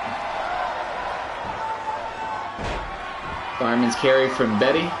 Fireman's carry from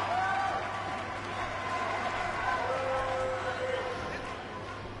Betty.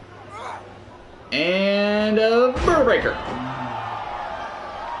 And a burr breaker.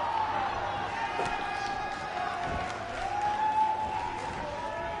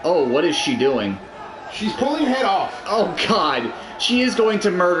 Oh, what is she doing? she's pulling her head off. Oh, God. She is going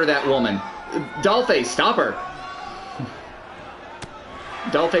to murder that woman. Dollface, stop her.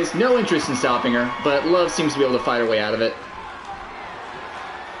 Dollface, no interest in stopping her, but Love seems to be able to fight her way out of it.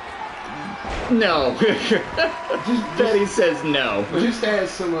 No. Betty says no. Just as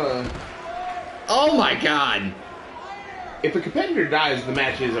some, Oh my god. If a competitor dies, the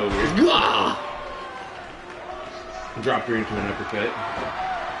match is over. Ah. Dropped her into an uppercut.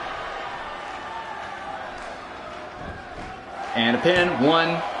 And a pin.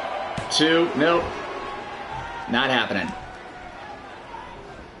 1, 2. Nope. Not happening.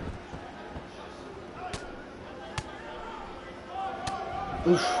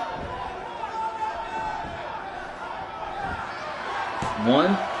 Oof.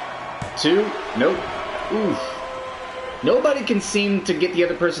 1, 2. Nope. Oof. Nobody can seem to get the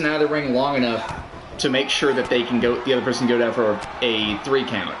other person out of the ring long enough to make sure that they can go. The other person can go down for a 3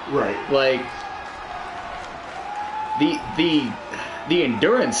 count. Right. Like the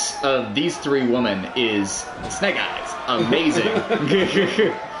endurance of these 3 women is snake eyes. Amazing.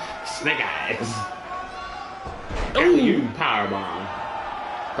 Snake eyes. Ooh. You powerbomb.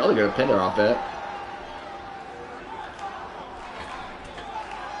 Probably gonna pin her off that.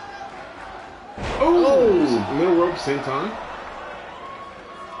 Oh! Middle rope senton.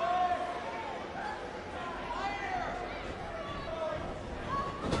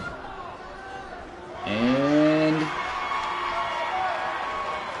 And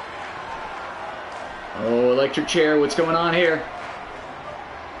oh, electric chair. What's going on here?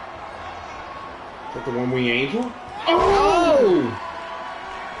 Is that the one wing angel? Oh!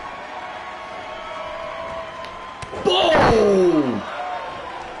 Boom!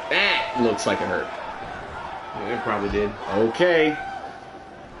 That looks like it hurt. Yeah, it probably did. Okay.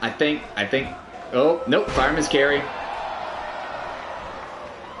 I think. Oh, nope. Fireman's carry.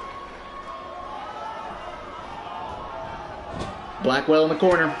 Blackwell in the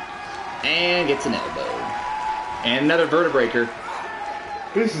corner. And gets an elbow. And another vertebraker.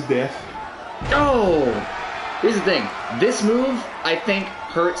 This is death. Oh! Here's the thing. This move, I think,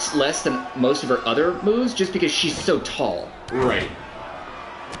 hurts less than most of her other moves just because she's so tall. Right.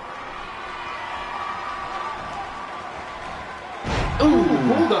 Ooh!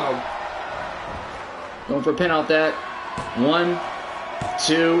 Bulldog. Going for a pin off that. 1,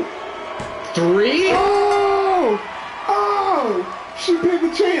 2, 3. Oh! Oh! She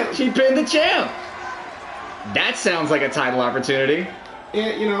pinned the champ. She pinned the champ. That sounds like a title opportunity.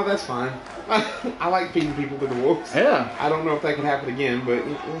 Yeah, you know, that's fine. I like feeding people to the wolves. Yeah. I don't know if that can happen again, but...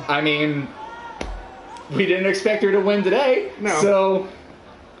 I mean, we didn't expect her to win today. No. So,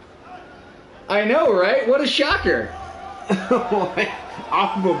 I know, right? What a shocker.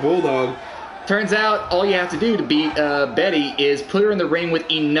 Off of a bulldog. Turns out all you have to do to beat Betty is put her in the ring with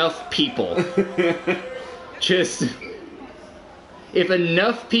enough people. Just... If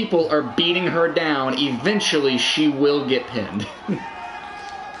enough people are beating her down, eventually she will get pinned.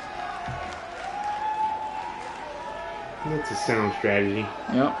 That's a sound strategy.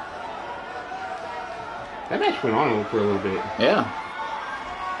 Yep. That match went on for a little bit. Yeah.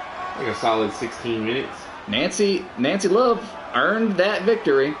 Like a solid 16 minutes. Nancy Love earned that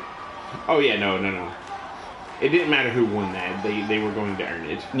victory. Oh, yeah, no. It didn't matter who won that. They were going to earn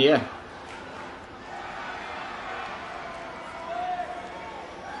it. Yeah.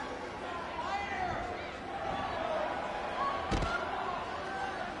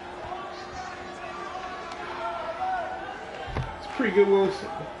 Pretty good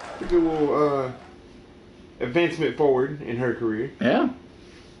little advancement forward in her career. Yeah.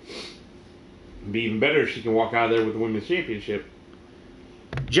 It'd be even better if she can walk out of there with the women's championship.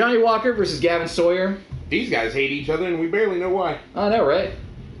 Johnny Walker versus Gavin Sawyer. These guys hate each other, and we barely know why. I know, right?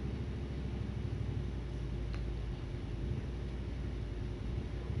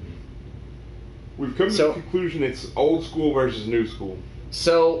 We've come to the conclusion it's old school versus new school.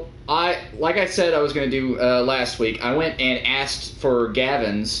 So, like I said I was going to do last week, I went and asked for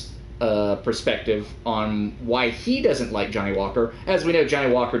Gavin's perspective on why he doesn't like Johnny Walker. As we know,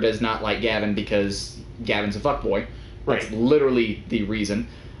 Johnny Walker does not like Gavin because Gavin's a fuckboy. That's literally the reason.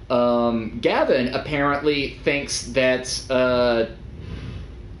 Gavin apparently thinks that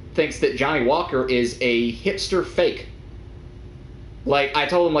Johnny Walker is a hipster fake. Like, I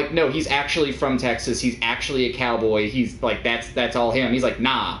told him, like, no, he's actually from Texas. He's actually a cowboy. He's, like, that's all him. He's like,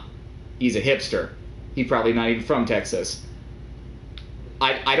 nah, he's a hipster. He's probably not even from Texas.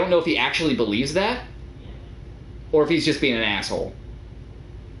 I don't know if he actually believes that, or if he's just being an asshole.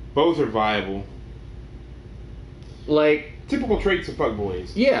 Both are viable. Like... Typical traits of fuckboys.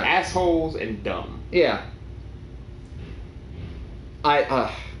 Yeah. Assholes and dumb. Yeah.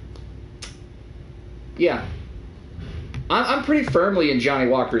 Yeah. I'm pretty firmly in Johnny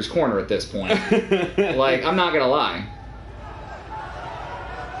Walker's corner at this point. Like, I'm not gonna lie.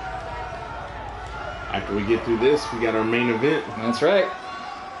 After we get through this, we got our main event. That's right.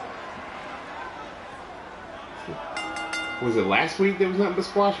 Was it last week there was nothing but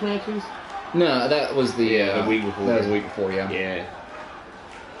squash matches? No, that was the week before. That was the week before, yeah. Yeah.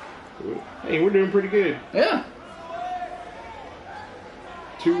 Hey, we're doing pretty good. Yeah.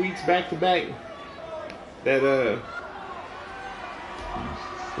 2 weeks back to back. That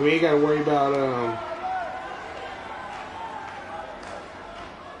we ain't gotta worry about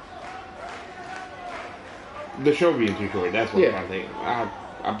the show being too short. That's what I think.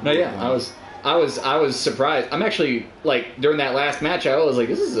 No, yeah, I was surprised. I'm actually like during that last match, I was like,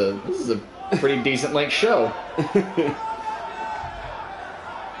 this is a pretty decent length show.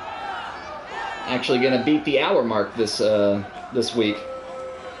 Actually, gonna beat the hour mark this week.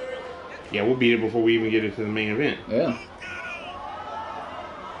 Yeah, we'll beat it before we even get into the main event. Yeah.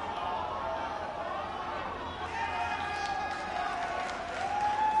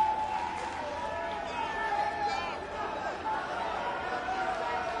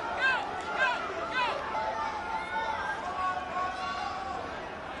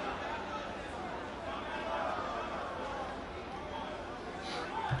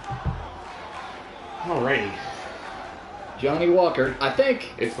 Alrighty. Johnny Walker, I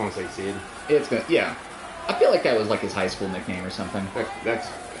think it's gonna say Sid. It's gonna, yeah. I feel like that was like his high school nickname or something.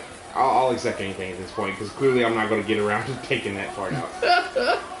 I'll accept anything at this point because clearly I'm not gonna get around to taking that part out.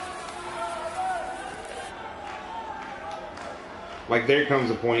 Like there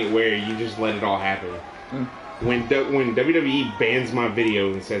comes a point where you just let it all happen. When WWE bans my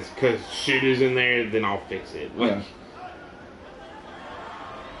video and says "cause shit is in there," then I'll fix it. Like, Yeah.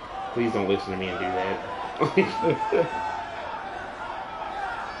 Please don't listen to me and do that.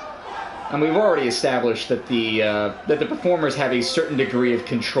 And we've already established that the performers have a certain degree of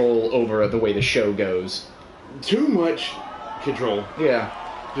control over the way the show goes. Too much control. Yeah.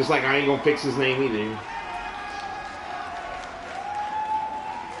 Just like I ain't gonna fix his name either.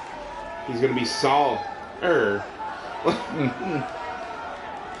 He's gonna be Saul.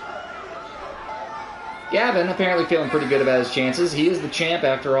 Gavin apparently feeling pretty good about his chances. He is the champ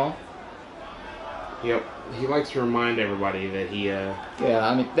after all. Yep. He likes to remind everybody that he Yeah,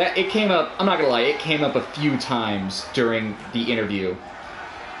 I mean it came up, I'm not gonna lie, it came up a few times during the interview.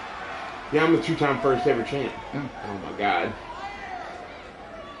 Yeah, I'm the 2-time first ever champ. Mm. Oh my god.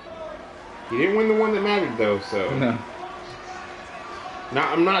 He didn't win the one that mattered though, so No.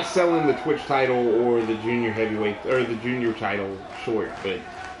 Now I'm not selling the Twitch title or the junior heavyweight or the junior title short, but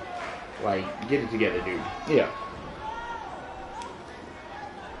like get it together, dude. Yeah.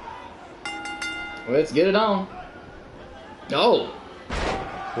 Let's get it on. Oh.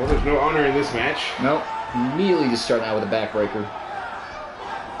 Well, there's no honor in this match. Nope. Immediately just starting out with a backbreaker.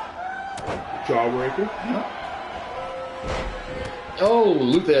 Jawbreaker. Nope. Oh,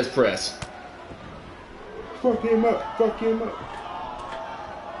 Luthez press. Fuck him up. Fuck him up.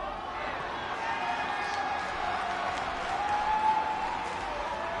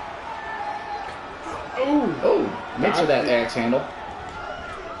 Oh, makes for that axe handle.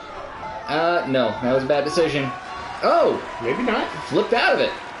 No, that was a bad decision. Oh, Maybe not. flipped out of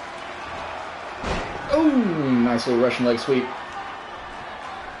it. Oh, nice little Russian leg sweep.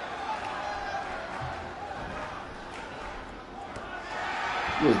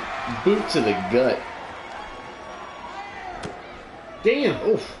 Just boot to the gut. Damn.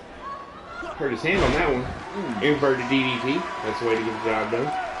 Oof. Hurt his hand on that one. Inverted DDT. That's the way to get the job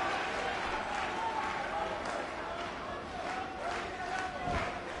done.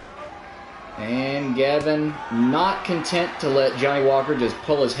 And Gavin, not content to let Johnny Walker just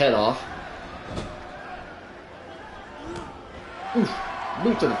pull his head off. Oof.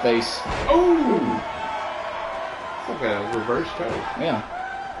 Boot to the face. Oh! It's like a reverse toe. Yeah.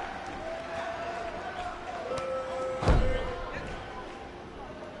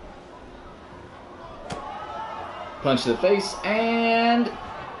 Punch to the face, and...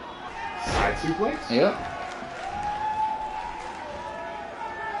 Side suplex? Yep.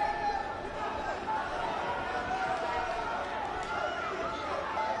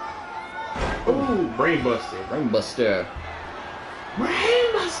 Oh, brain buster. Brainbuster.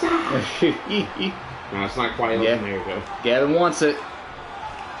 Brain buster! No, it's not quite Yeah. looking there, though. Gavin wants it.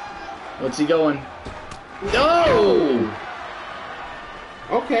 What's he going? No!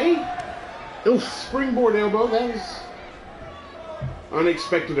 Okay. Oof. Springboard elbow. That is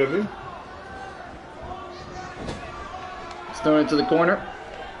unexpected of him. Thrown into the corner.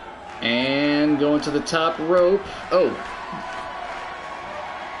 And going to the top rope. Oh.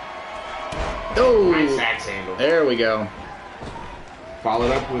 Oh! Nice axe handle. There we go.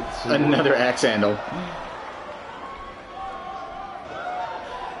 Followed up with another axe handle.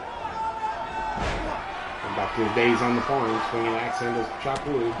 Back to the days on the farm, swinging axe handles to chop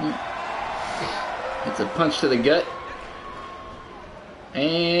wood. It's a punch to the gut.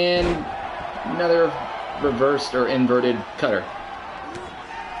 And another reversed or inverted cutter.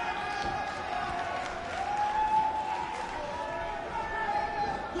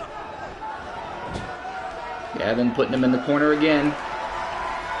 Gavin putting him in the corner again.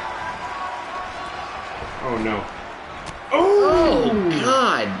 Oh no. Oh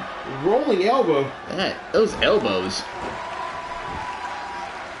God! Rolling elbow. Those elbows.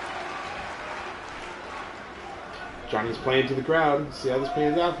 Johnny's playing to the crowd. See how this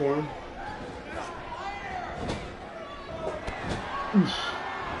pans out for him.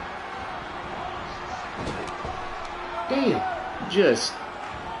 Damn. Just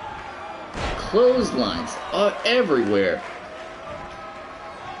clotheslines everywhere.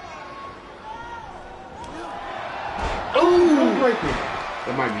 Oh, breaking.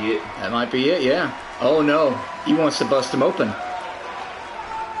 That might be it. That might be it, yeah. Oh no, he wants to bust him open.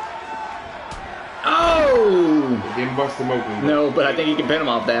 Oh! It didn't bust him open. No, but I think he can pin him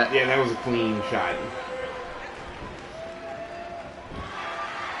off that. Yeah, that was a clean shot.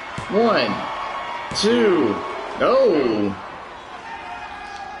 1, 2, oh!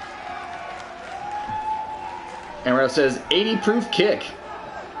 And Ralph says 80 proof kick.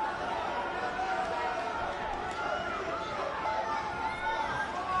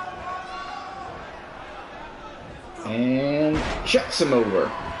 And shuts him over.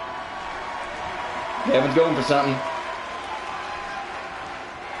 Gavin's going for something.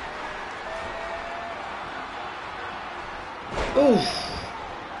 Oof.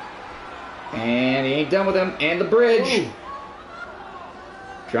 And he ain't done with him. And the bridge. Ooh.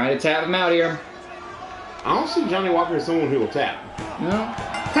 Trying to tap him out here. I don't see Johnny Walker as someone who will tap. No.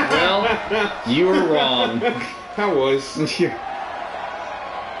 Well, you were wrong. I was.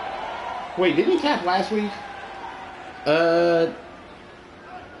 Wait, didn't he tap last week? I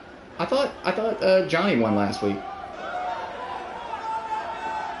thought Johnny won last week.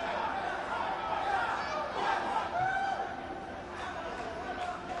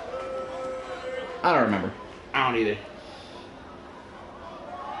 I don't remember. I don't either.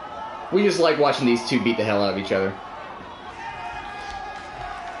 We just like watching these two beat the hell out of each other.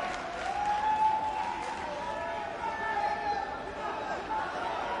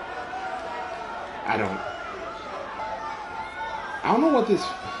 I don't know what this...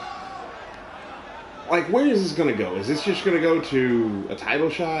 Like, where is this going to go? Is this just going to go to a title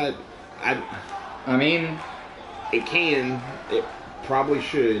shot? I mean... It can. It probably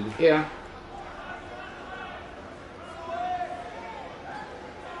should. Yeah.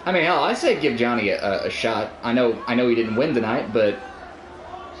 I mean, hell, I say give Johnny a shot. I know he didn't win tonight, but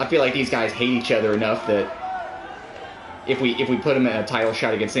I feel like these guys hate each other enough that if we put him in a title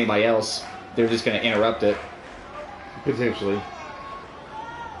shot against anybody else, they're just going to interrupt it. Potentially.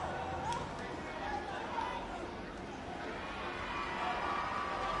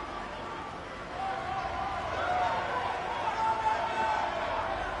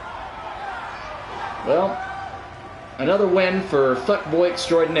 Well, another win for Fuckboy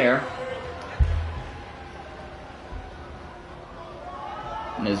Extraordinaire.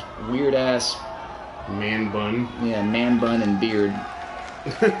 And his weird ass man bun. Yeah, man bun and beard.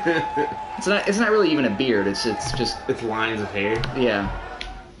 It's not really even a beard. It's just lines of hair. Yeah,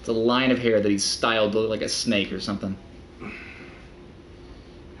 it's a line of hair that he's styled to look like a snake or something.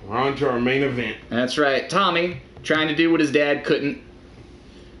 We're on to our main event. That's right, Tommy trying to do what his dad couldn't.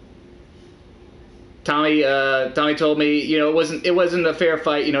 Tommy told me, it wasn't a fair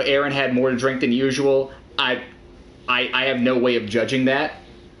fight. Aaron had more to drink than usual. I have no way of judging that.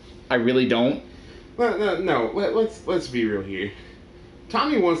 I really don't. No. Let's be real here.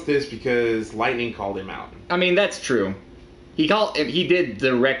 Tommy wants this because Lightning called him out. I mean, that's true. He did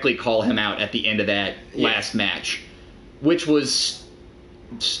directly call him out at the end of that last match, which was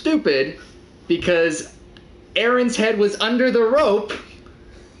stupid because Aaron's head was under the rope.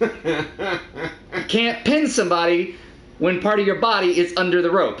 You can't pin somebody when part of your body is under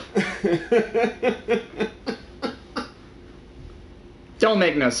the rope. Don't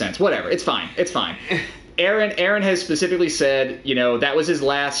make no sense. Whatever. It's fine. Aaron has specifically said, that was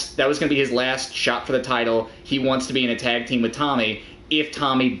going to be his last shot for the title. He wants to be in a tag team with Tommy if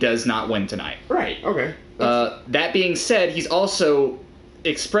Tommy does not win tonight. Right. Okay. That being said, he's also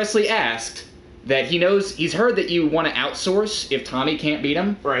expressly asked that he's heard that you want to outsource if Tommy can't beat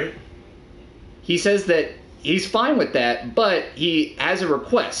him. Right. He says that he's fine with that, but he has a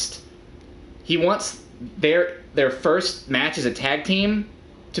request. He wants their first match as a tag team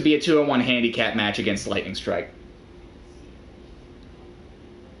to be a 2-on-1 handicap match against Lightning Strike.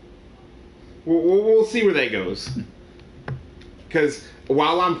 We'll see where that goes. Because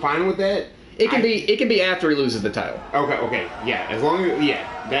while I'm fine with that, it can be after he loses the title. Okay, yeah. As long as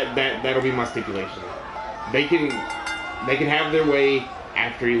that'll be my stipulation. They can have their way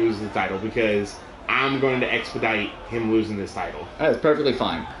after he loses the title because I'm going to expedite him losing this title. That is perfectly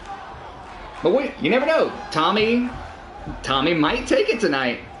fine. But wait, you never know. Tommy might take it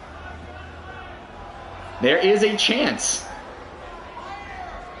tonight. There is a chance.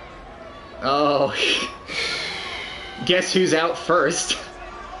 Oh, guess who's out first?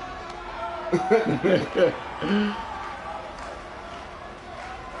 Is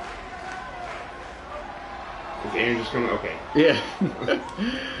Aaron just gonna... Okay. Yeah.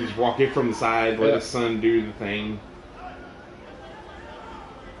 Just walk in from the side, let his son do the thing.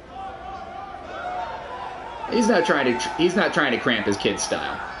 He's not trying to cramp his kid's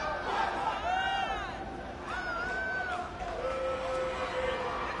style.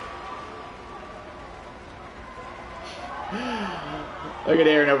 Look at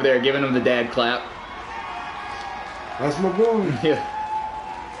Aaron over there giving him the dad clap. That's my boy. Yeah.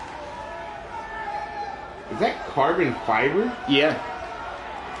 Is that carbon fiber? Yeah.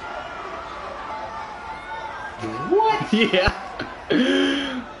 What? Yeah.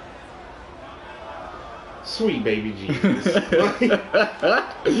 Sweet baby Jesus.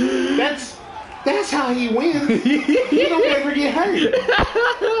 That's how he wins. He don't ever get hurt.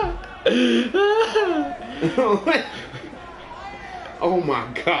 Oh my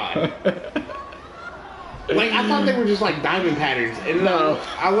god. Like, I thought they were just like diamond patterns. And no.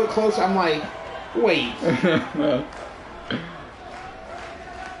 I look close, I'm like, wait.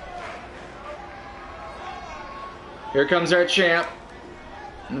 Here comes our champ.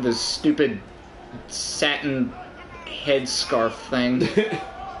 This stupid satin headscarf thing.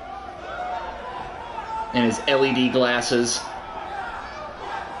 And his LED glasses.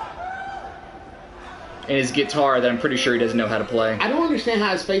 And his guitar that I'm pretty sure he doesn't know how to play. I don't understand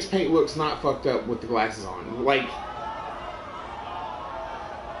how his face paint looks not fucked up with the glasses on. Like,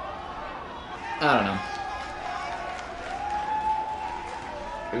 I don't know.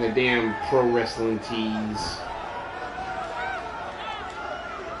 And the damn pro wrestling tees.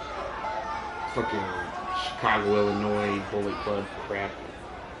 Fucking Chicago, Illinois, Bullet Club crap.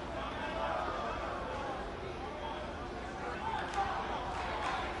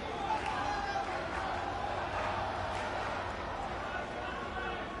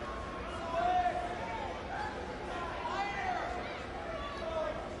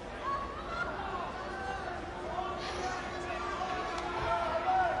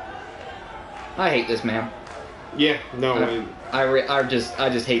 I hate this man. Yeah, no. I just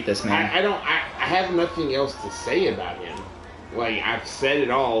hate this man. I have nothing else to say about him. Like, I've said it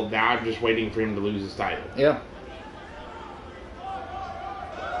all. Now I'm just waiting for him to lose his title. Yeah.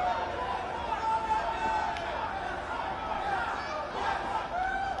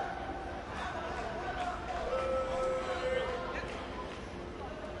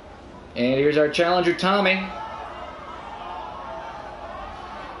 And here's our challenger, Tommy.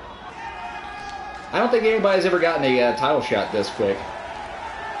 I don't think anybody's ever gotten a title shot this quick.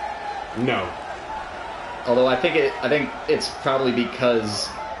 No. Although I think it's probably because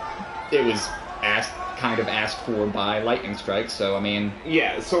it was kind of asked for by Lightning Strike. So I mean.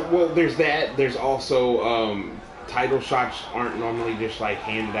 Yeah. So well, there's that. There's also title shots aren't normally just like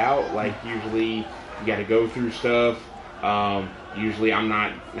handed out. Like usually you got to go through stuff. Usually I'm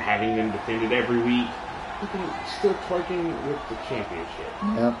not having them defended every week. Look at him still twerking with the championship.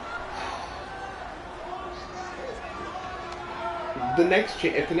 Yeah. If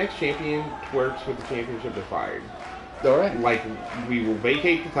the next champion twerks with the championship, they're fired. All right. Like, we will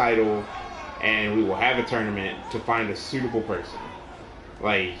vacate the title, and we will have a tournament to find a suitable person.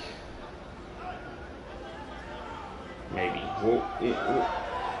 Like, maybe.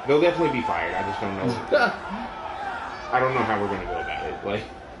 They'll definitely be fired. I just don't know. I don't know how we're gonna go about it. Like,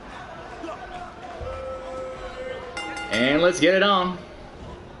 and let's get it on.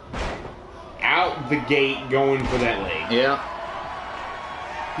 Out the gate, going for that leg. Yeah.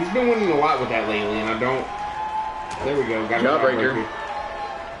 He's been winning a lot with that lately, and I don't... There we go. Got Jawbreaker.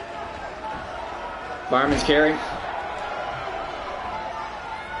 Fireman's carry.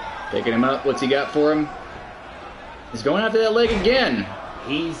 Picking him up. What's he got for him? He's going after that leg again.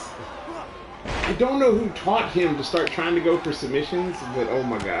 I don't know who taught him to start trying to go for submissions, but oh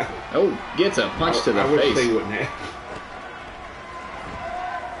my god. Oh, gets a punch to the face. I wish they wouldn't have.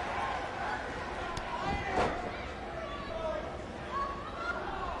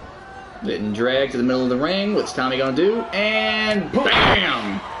 Getting dragged to the middle of the ring. What's Tommy gonna do? And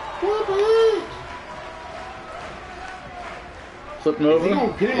bam! Flip him over. Is he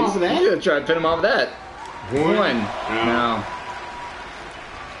gonna pin him off of that? He's gonna try to pin him off of that. One. No.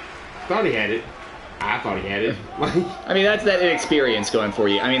 Thought he had it. I thought he had it. I mean, that's that inexperience going for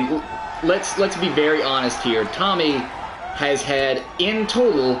you. I mean, let's be very honest here. Tommy has had in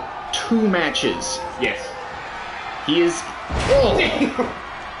total 2 matches. Yes. He is. Oh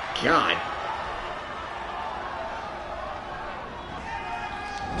God.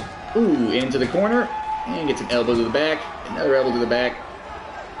 Ooh, into the corner and gets an elbow to the back. Another elbow to the back.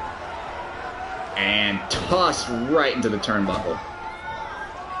 And tossed right into the turnbuckle.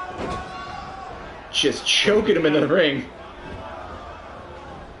 Just choking him into the ring.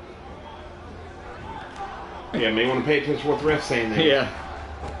 Yeah, may want to pay attention to what the ref's saying there. Yeah.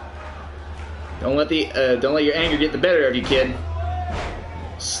 Don't let your anger get the better of you, kid.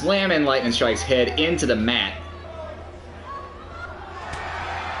 Slamming lightning strikes head into the mat.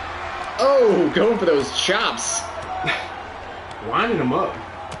 Oh, going for those chops. Winding him up.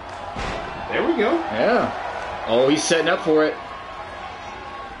 There we go. Yeah. Oh, he's setting up for it.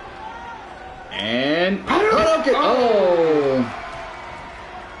 And oh.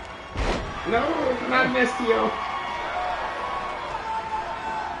 No, not Nestio.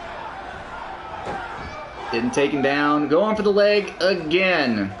 Didn't take him down. Going for the leg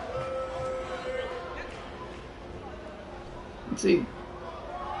again. Let's see.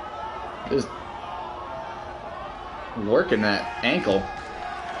 Just working that ankle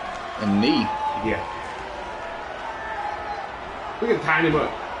and knee. Yeah. We can tie him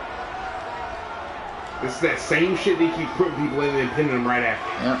up. This is that same shit they keep putting people in and pinning them right after.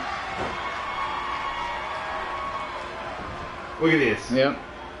 Yep. Look at this. Yep.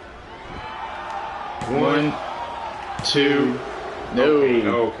 1, 2. No.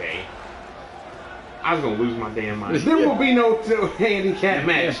 Okay. I was gonna lose my damn mind. There will be no handicap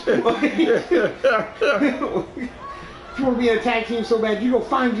match. If you want to be in a tag team so bad, you go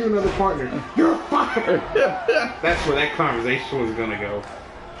find you another partner. You're fired. That's where that conversation was gonna go.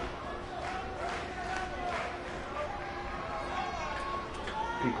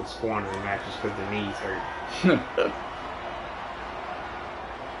 People squandering matches because their knees hurt.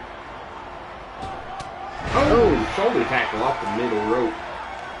 Oh, shoulder tackle off the middle rope.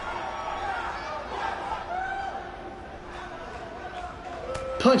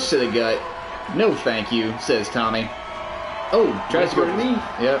 Punch to the gut. No thank you, says Tommy. Oh, tries to go to knee.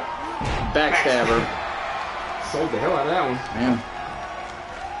 Yep. Backstabber. Sold the hell out of that one. Yeah.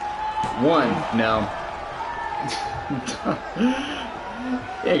 1. No.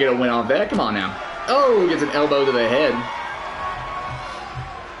 You ain't gonna win off that. Come on now. Oh, gets an elbow to the head.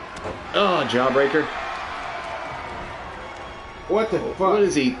 Oh, jawbreaker. What the fuck? What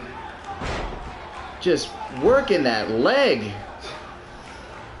is he? Just working that leg.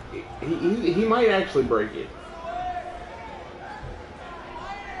 He might actually break it.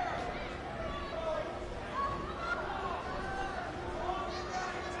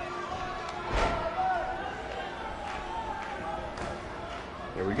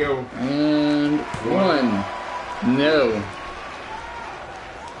 There we go. And 1. No.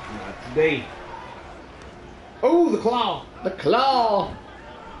 Not today. Oh, the claw. The claw.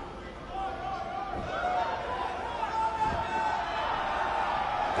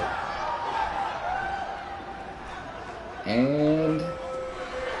 And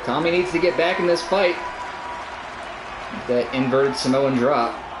Tommy needs to get back in this fight. That inverted Samoan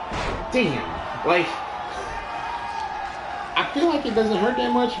drop. Damn. Like, I feel like it doesn't hurt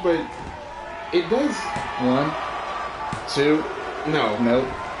that much, but it does. 1, 2. No. Nope.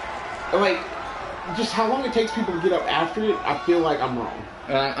 Like, just how long it takes people to get up after it, I feel like I'm wrong.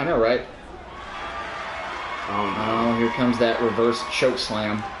 I know, right? Oh, no. Oh, here comes that reverse choke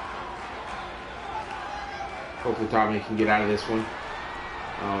slam. Hopefully Tommy can get out of this one.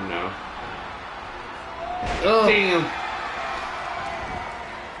 Oh, no. Oh. Damn.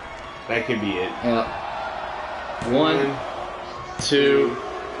 That could be it. Yep. 1, 2.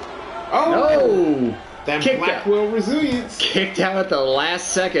 Oh! No! That Kicked Blackwell resilience. Kicked out at the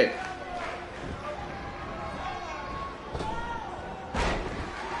last second.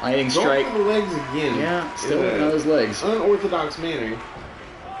 Lightning strike. Going for the legs again. Yeah, still working on those legs. Unorthodox manner.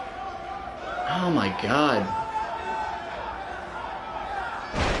 Oh my god.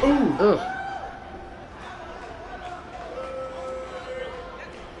 Ooh. Ugh.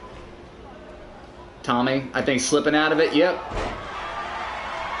 Tommy, I think slipping out of it. Yep.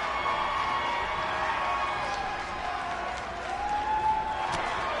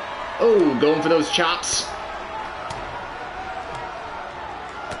 Oh, going for those chops.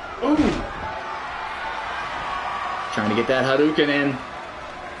 Ooh. to get that Hadouken in.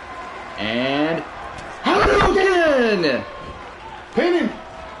 And Hadouken! Pin him.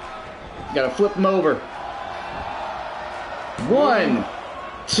 Gotta flip him over. 1,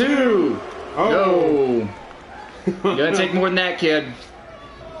 2. Oh. No. Gonna take more than that, kid.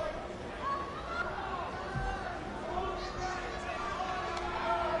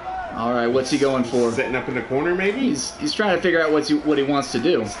 All right, what's he going for? Setting up in the corner, maybe? He's trying to figure out what he wants to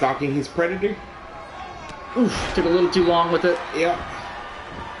do. Stalking his predator? Oof, took a little too long with it. Yep.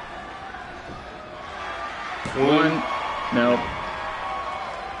 1. Nope.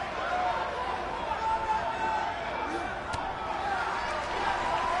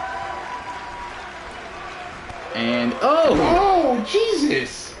 And oh,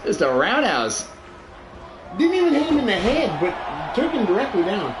 Jesus! Just a roundhouse. Didn't even hit him in the head, but took him directly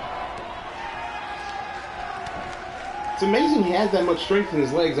down. It's amazing he has that much strength in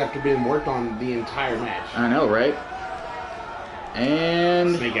his legs after being worked on the entire match. I know, right?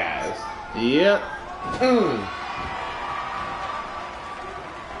 And Snake eyes. Yep.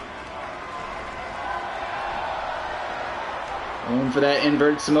 Going for that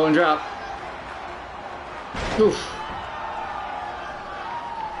inverted Samoan drop. Oof.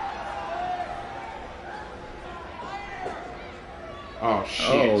 Oh, shit.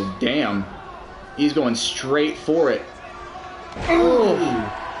 Oh, damn. He's going straight for it. Oh.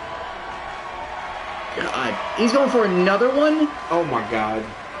 God. He's going for another one? Oh, my God.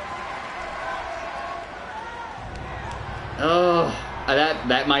 Oh.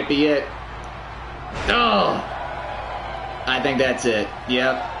 That might be it. Oh. I think that's it.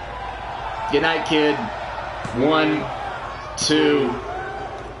 Yep. Good night, kid. 1, 2.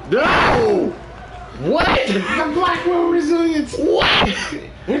 No! What? The Blackwell resilience. What?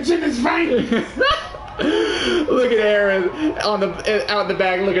 It's in his vein. Look at Aaron out in the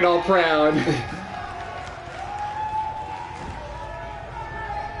back, looking all proud.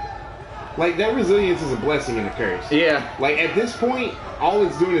 Like, that resilience is a blessing and a curse. Yeah. Like, at this point, all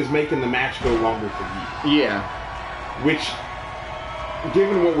it's doing is making the match go longer for you. Yeah. Which,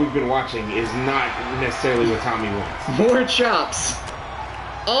 given what we've been watching, is not necessarily what Tommy wants. More chops.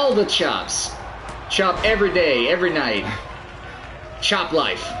 All the chops. Chop every day, every night. Chop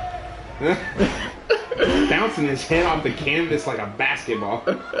life. Bouncing his head off the canvas like a basketball.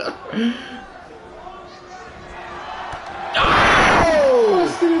 Oh!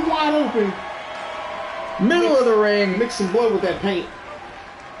 Busted it wide open. Middle of the ring. Mix some blood with that paint.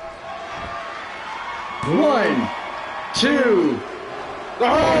 1, 2.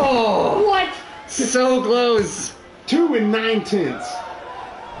 Oh! What? So close. 2 9/10.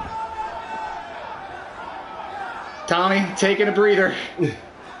 Tommy taking a breather.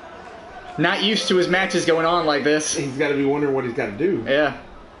 Not used to his matches going on like this. He's got to be wondering what he's got to do. Yeah.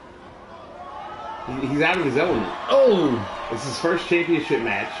 He's out of his element. Oh! It's his first championship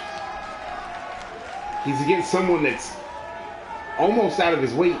match. He's against someone that's almost out of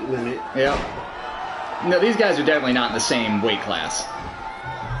his weight limit. Yep. No, these guys are definitely not in the same weight class.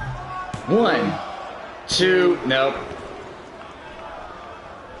 1, 2, nope.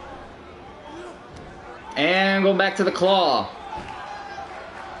 And going back to the claw.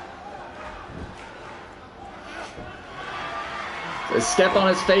 Step on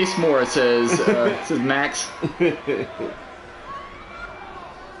his face more, says Max. There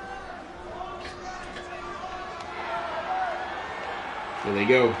they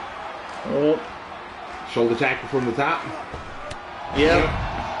go. Oh. Shoulder tackle from the top. Yep.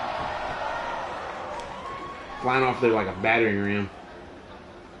 Flying off there like a battering ram.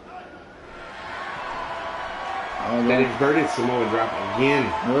 Oh, That inverted Samoa drop again.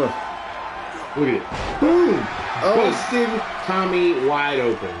 Ugh. Look at it. Boom! Oh. Busted Tommy wide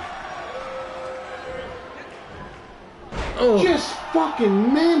open. Oh. Just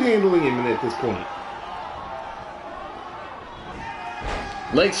fucking manhandling him at this point.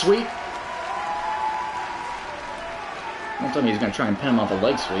 Leg sweep. Don't tell me he's going to try and pin him off a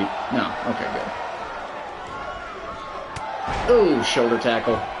leg sweep. No. Okay, good. Oh, shoulder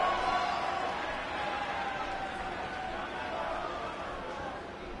tackle.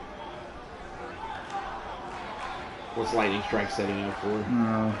 What's Lightning Strike setting up for?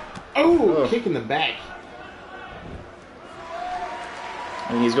 No. Oh, Ugh. kick in the back.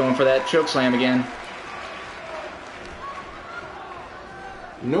 And he's going for that choke slam again.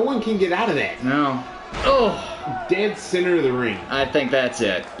 No one can get out of that. No. Oh. Dead center of the ring. I think that's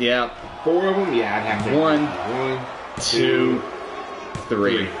it. Yep. 4 of them? Yeah, I'd have to. 1, 1, 2,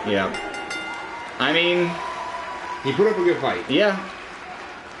 3. Yep. I mean, he put up a good fight. yeah.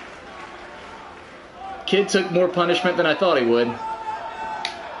 Kid took more punishment than I thought he would.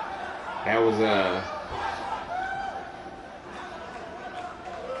 That was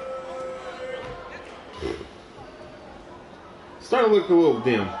starting to look a little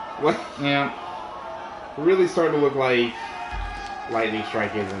dim. Yeah. Really starting to look like Lightning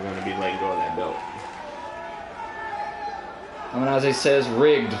Strike isn't going to be letting go of that belt. Amenaze says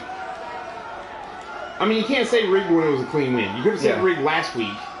rigged. I mean, you can't say rigged when it was a clean win. You could have said rigged last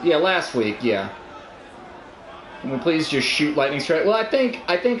week. Yeah, last week, yeah. Can we please just shoot Lightning Strike? Well, I think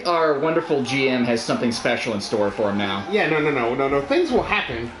our wonderful GM has something special in store for him now. Yeah, no. Things will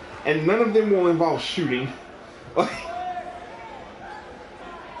happen, and none of them will involve shooting.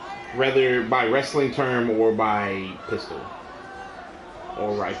 Whether by wrestling term or by pistol.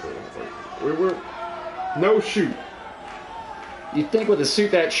 Or rifle. We're no shoot. You'd think with a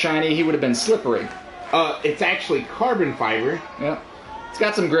suit that shiny, he would have been slippery. It's actually carbon fiber. Yeah. It's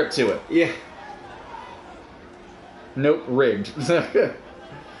got some grip to it. Yeah. Nope, rigged.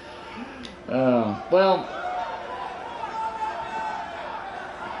 Well,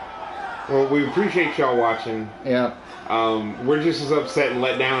 we appreciate y'all watching. Yeah. We're just as upset and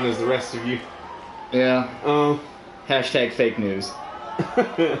let down as the rest of you. Yeah. Hashtag fake news.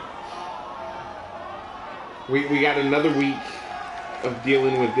 We got another week of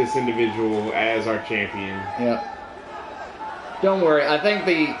dealing with this individual as our champion. Yeah. Don't worry. I think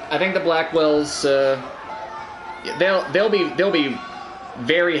the Blackwells they'll be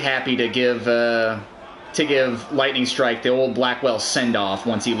very happy to give Lightning Strike the old Blackwell send off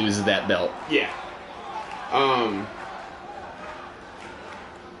once he loses that belt. Yeah.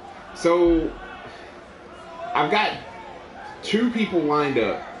 So I've got 2 people lined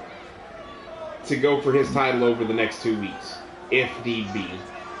up to go for his title over the next 2 weeks, if need be.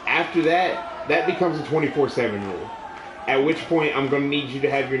 After that becomes a 24/7 rule. At which point, I'm going to need you to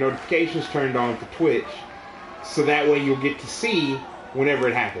have your notifications turned on for Twitch, so that way you'll get to see whenever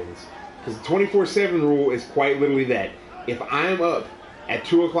it happens. Because the 24/7 rule is quite literally that. If I'm up at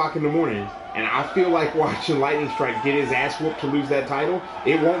 2 o'clock in the morning, and I feel like watching Lightning Strike get his ass whooped to lose that title,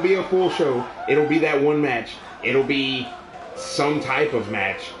 it won't be a full show. It'll be that one match. It'll be some type of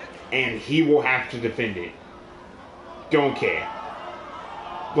match, and he will have to defend it. Don't care.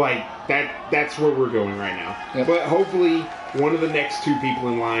 Like, that's where we're going right now. Yep. But hopefully, one of the next 2 people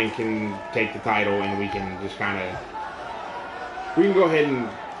in line can take the title, and we can just we can go ahead and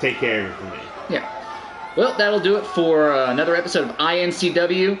take care of it from there. Yeah. Well, that'll do it for another episode of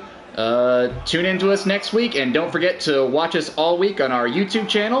iNCW. Tune in to us next week, and don't forget to watch us all week on our YouTube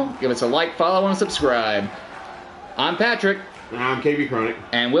channel. Give us a like, follow, and subscribe. I'm Patrick. I'm KB Chronic.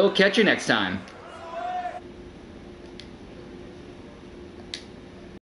 And we'll catch you next time.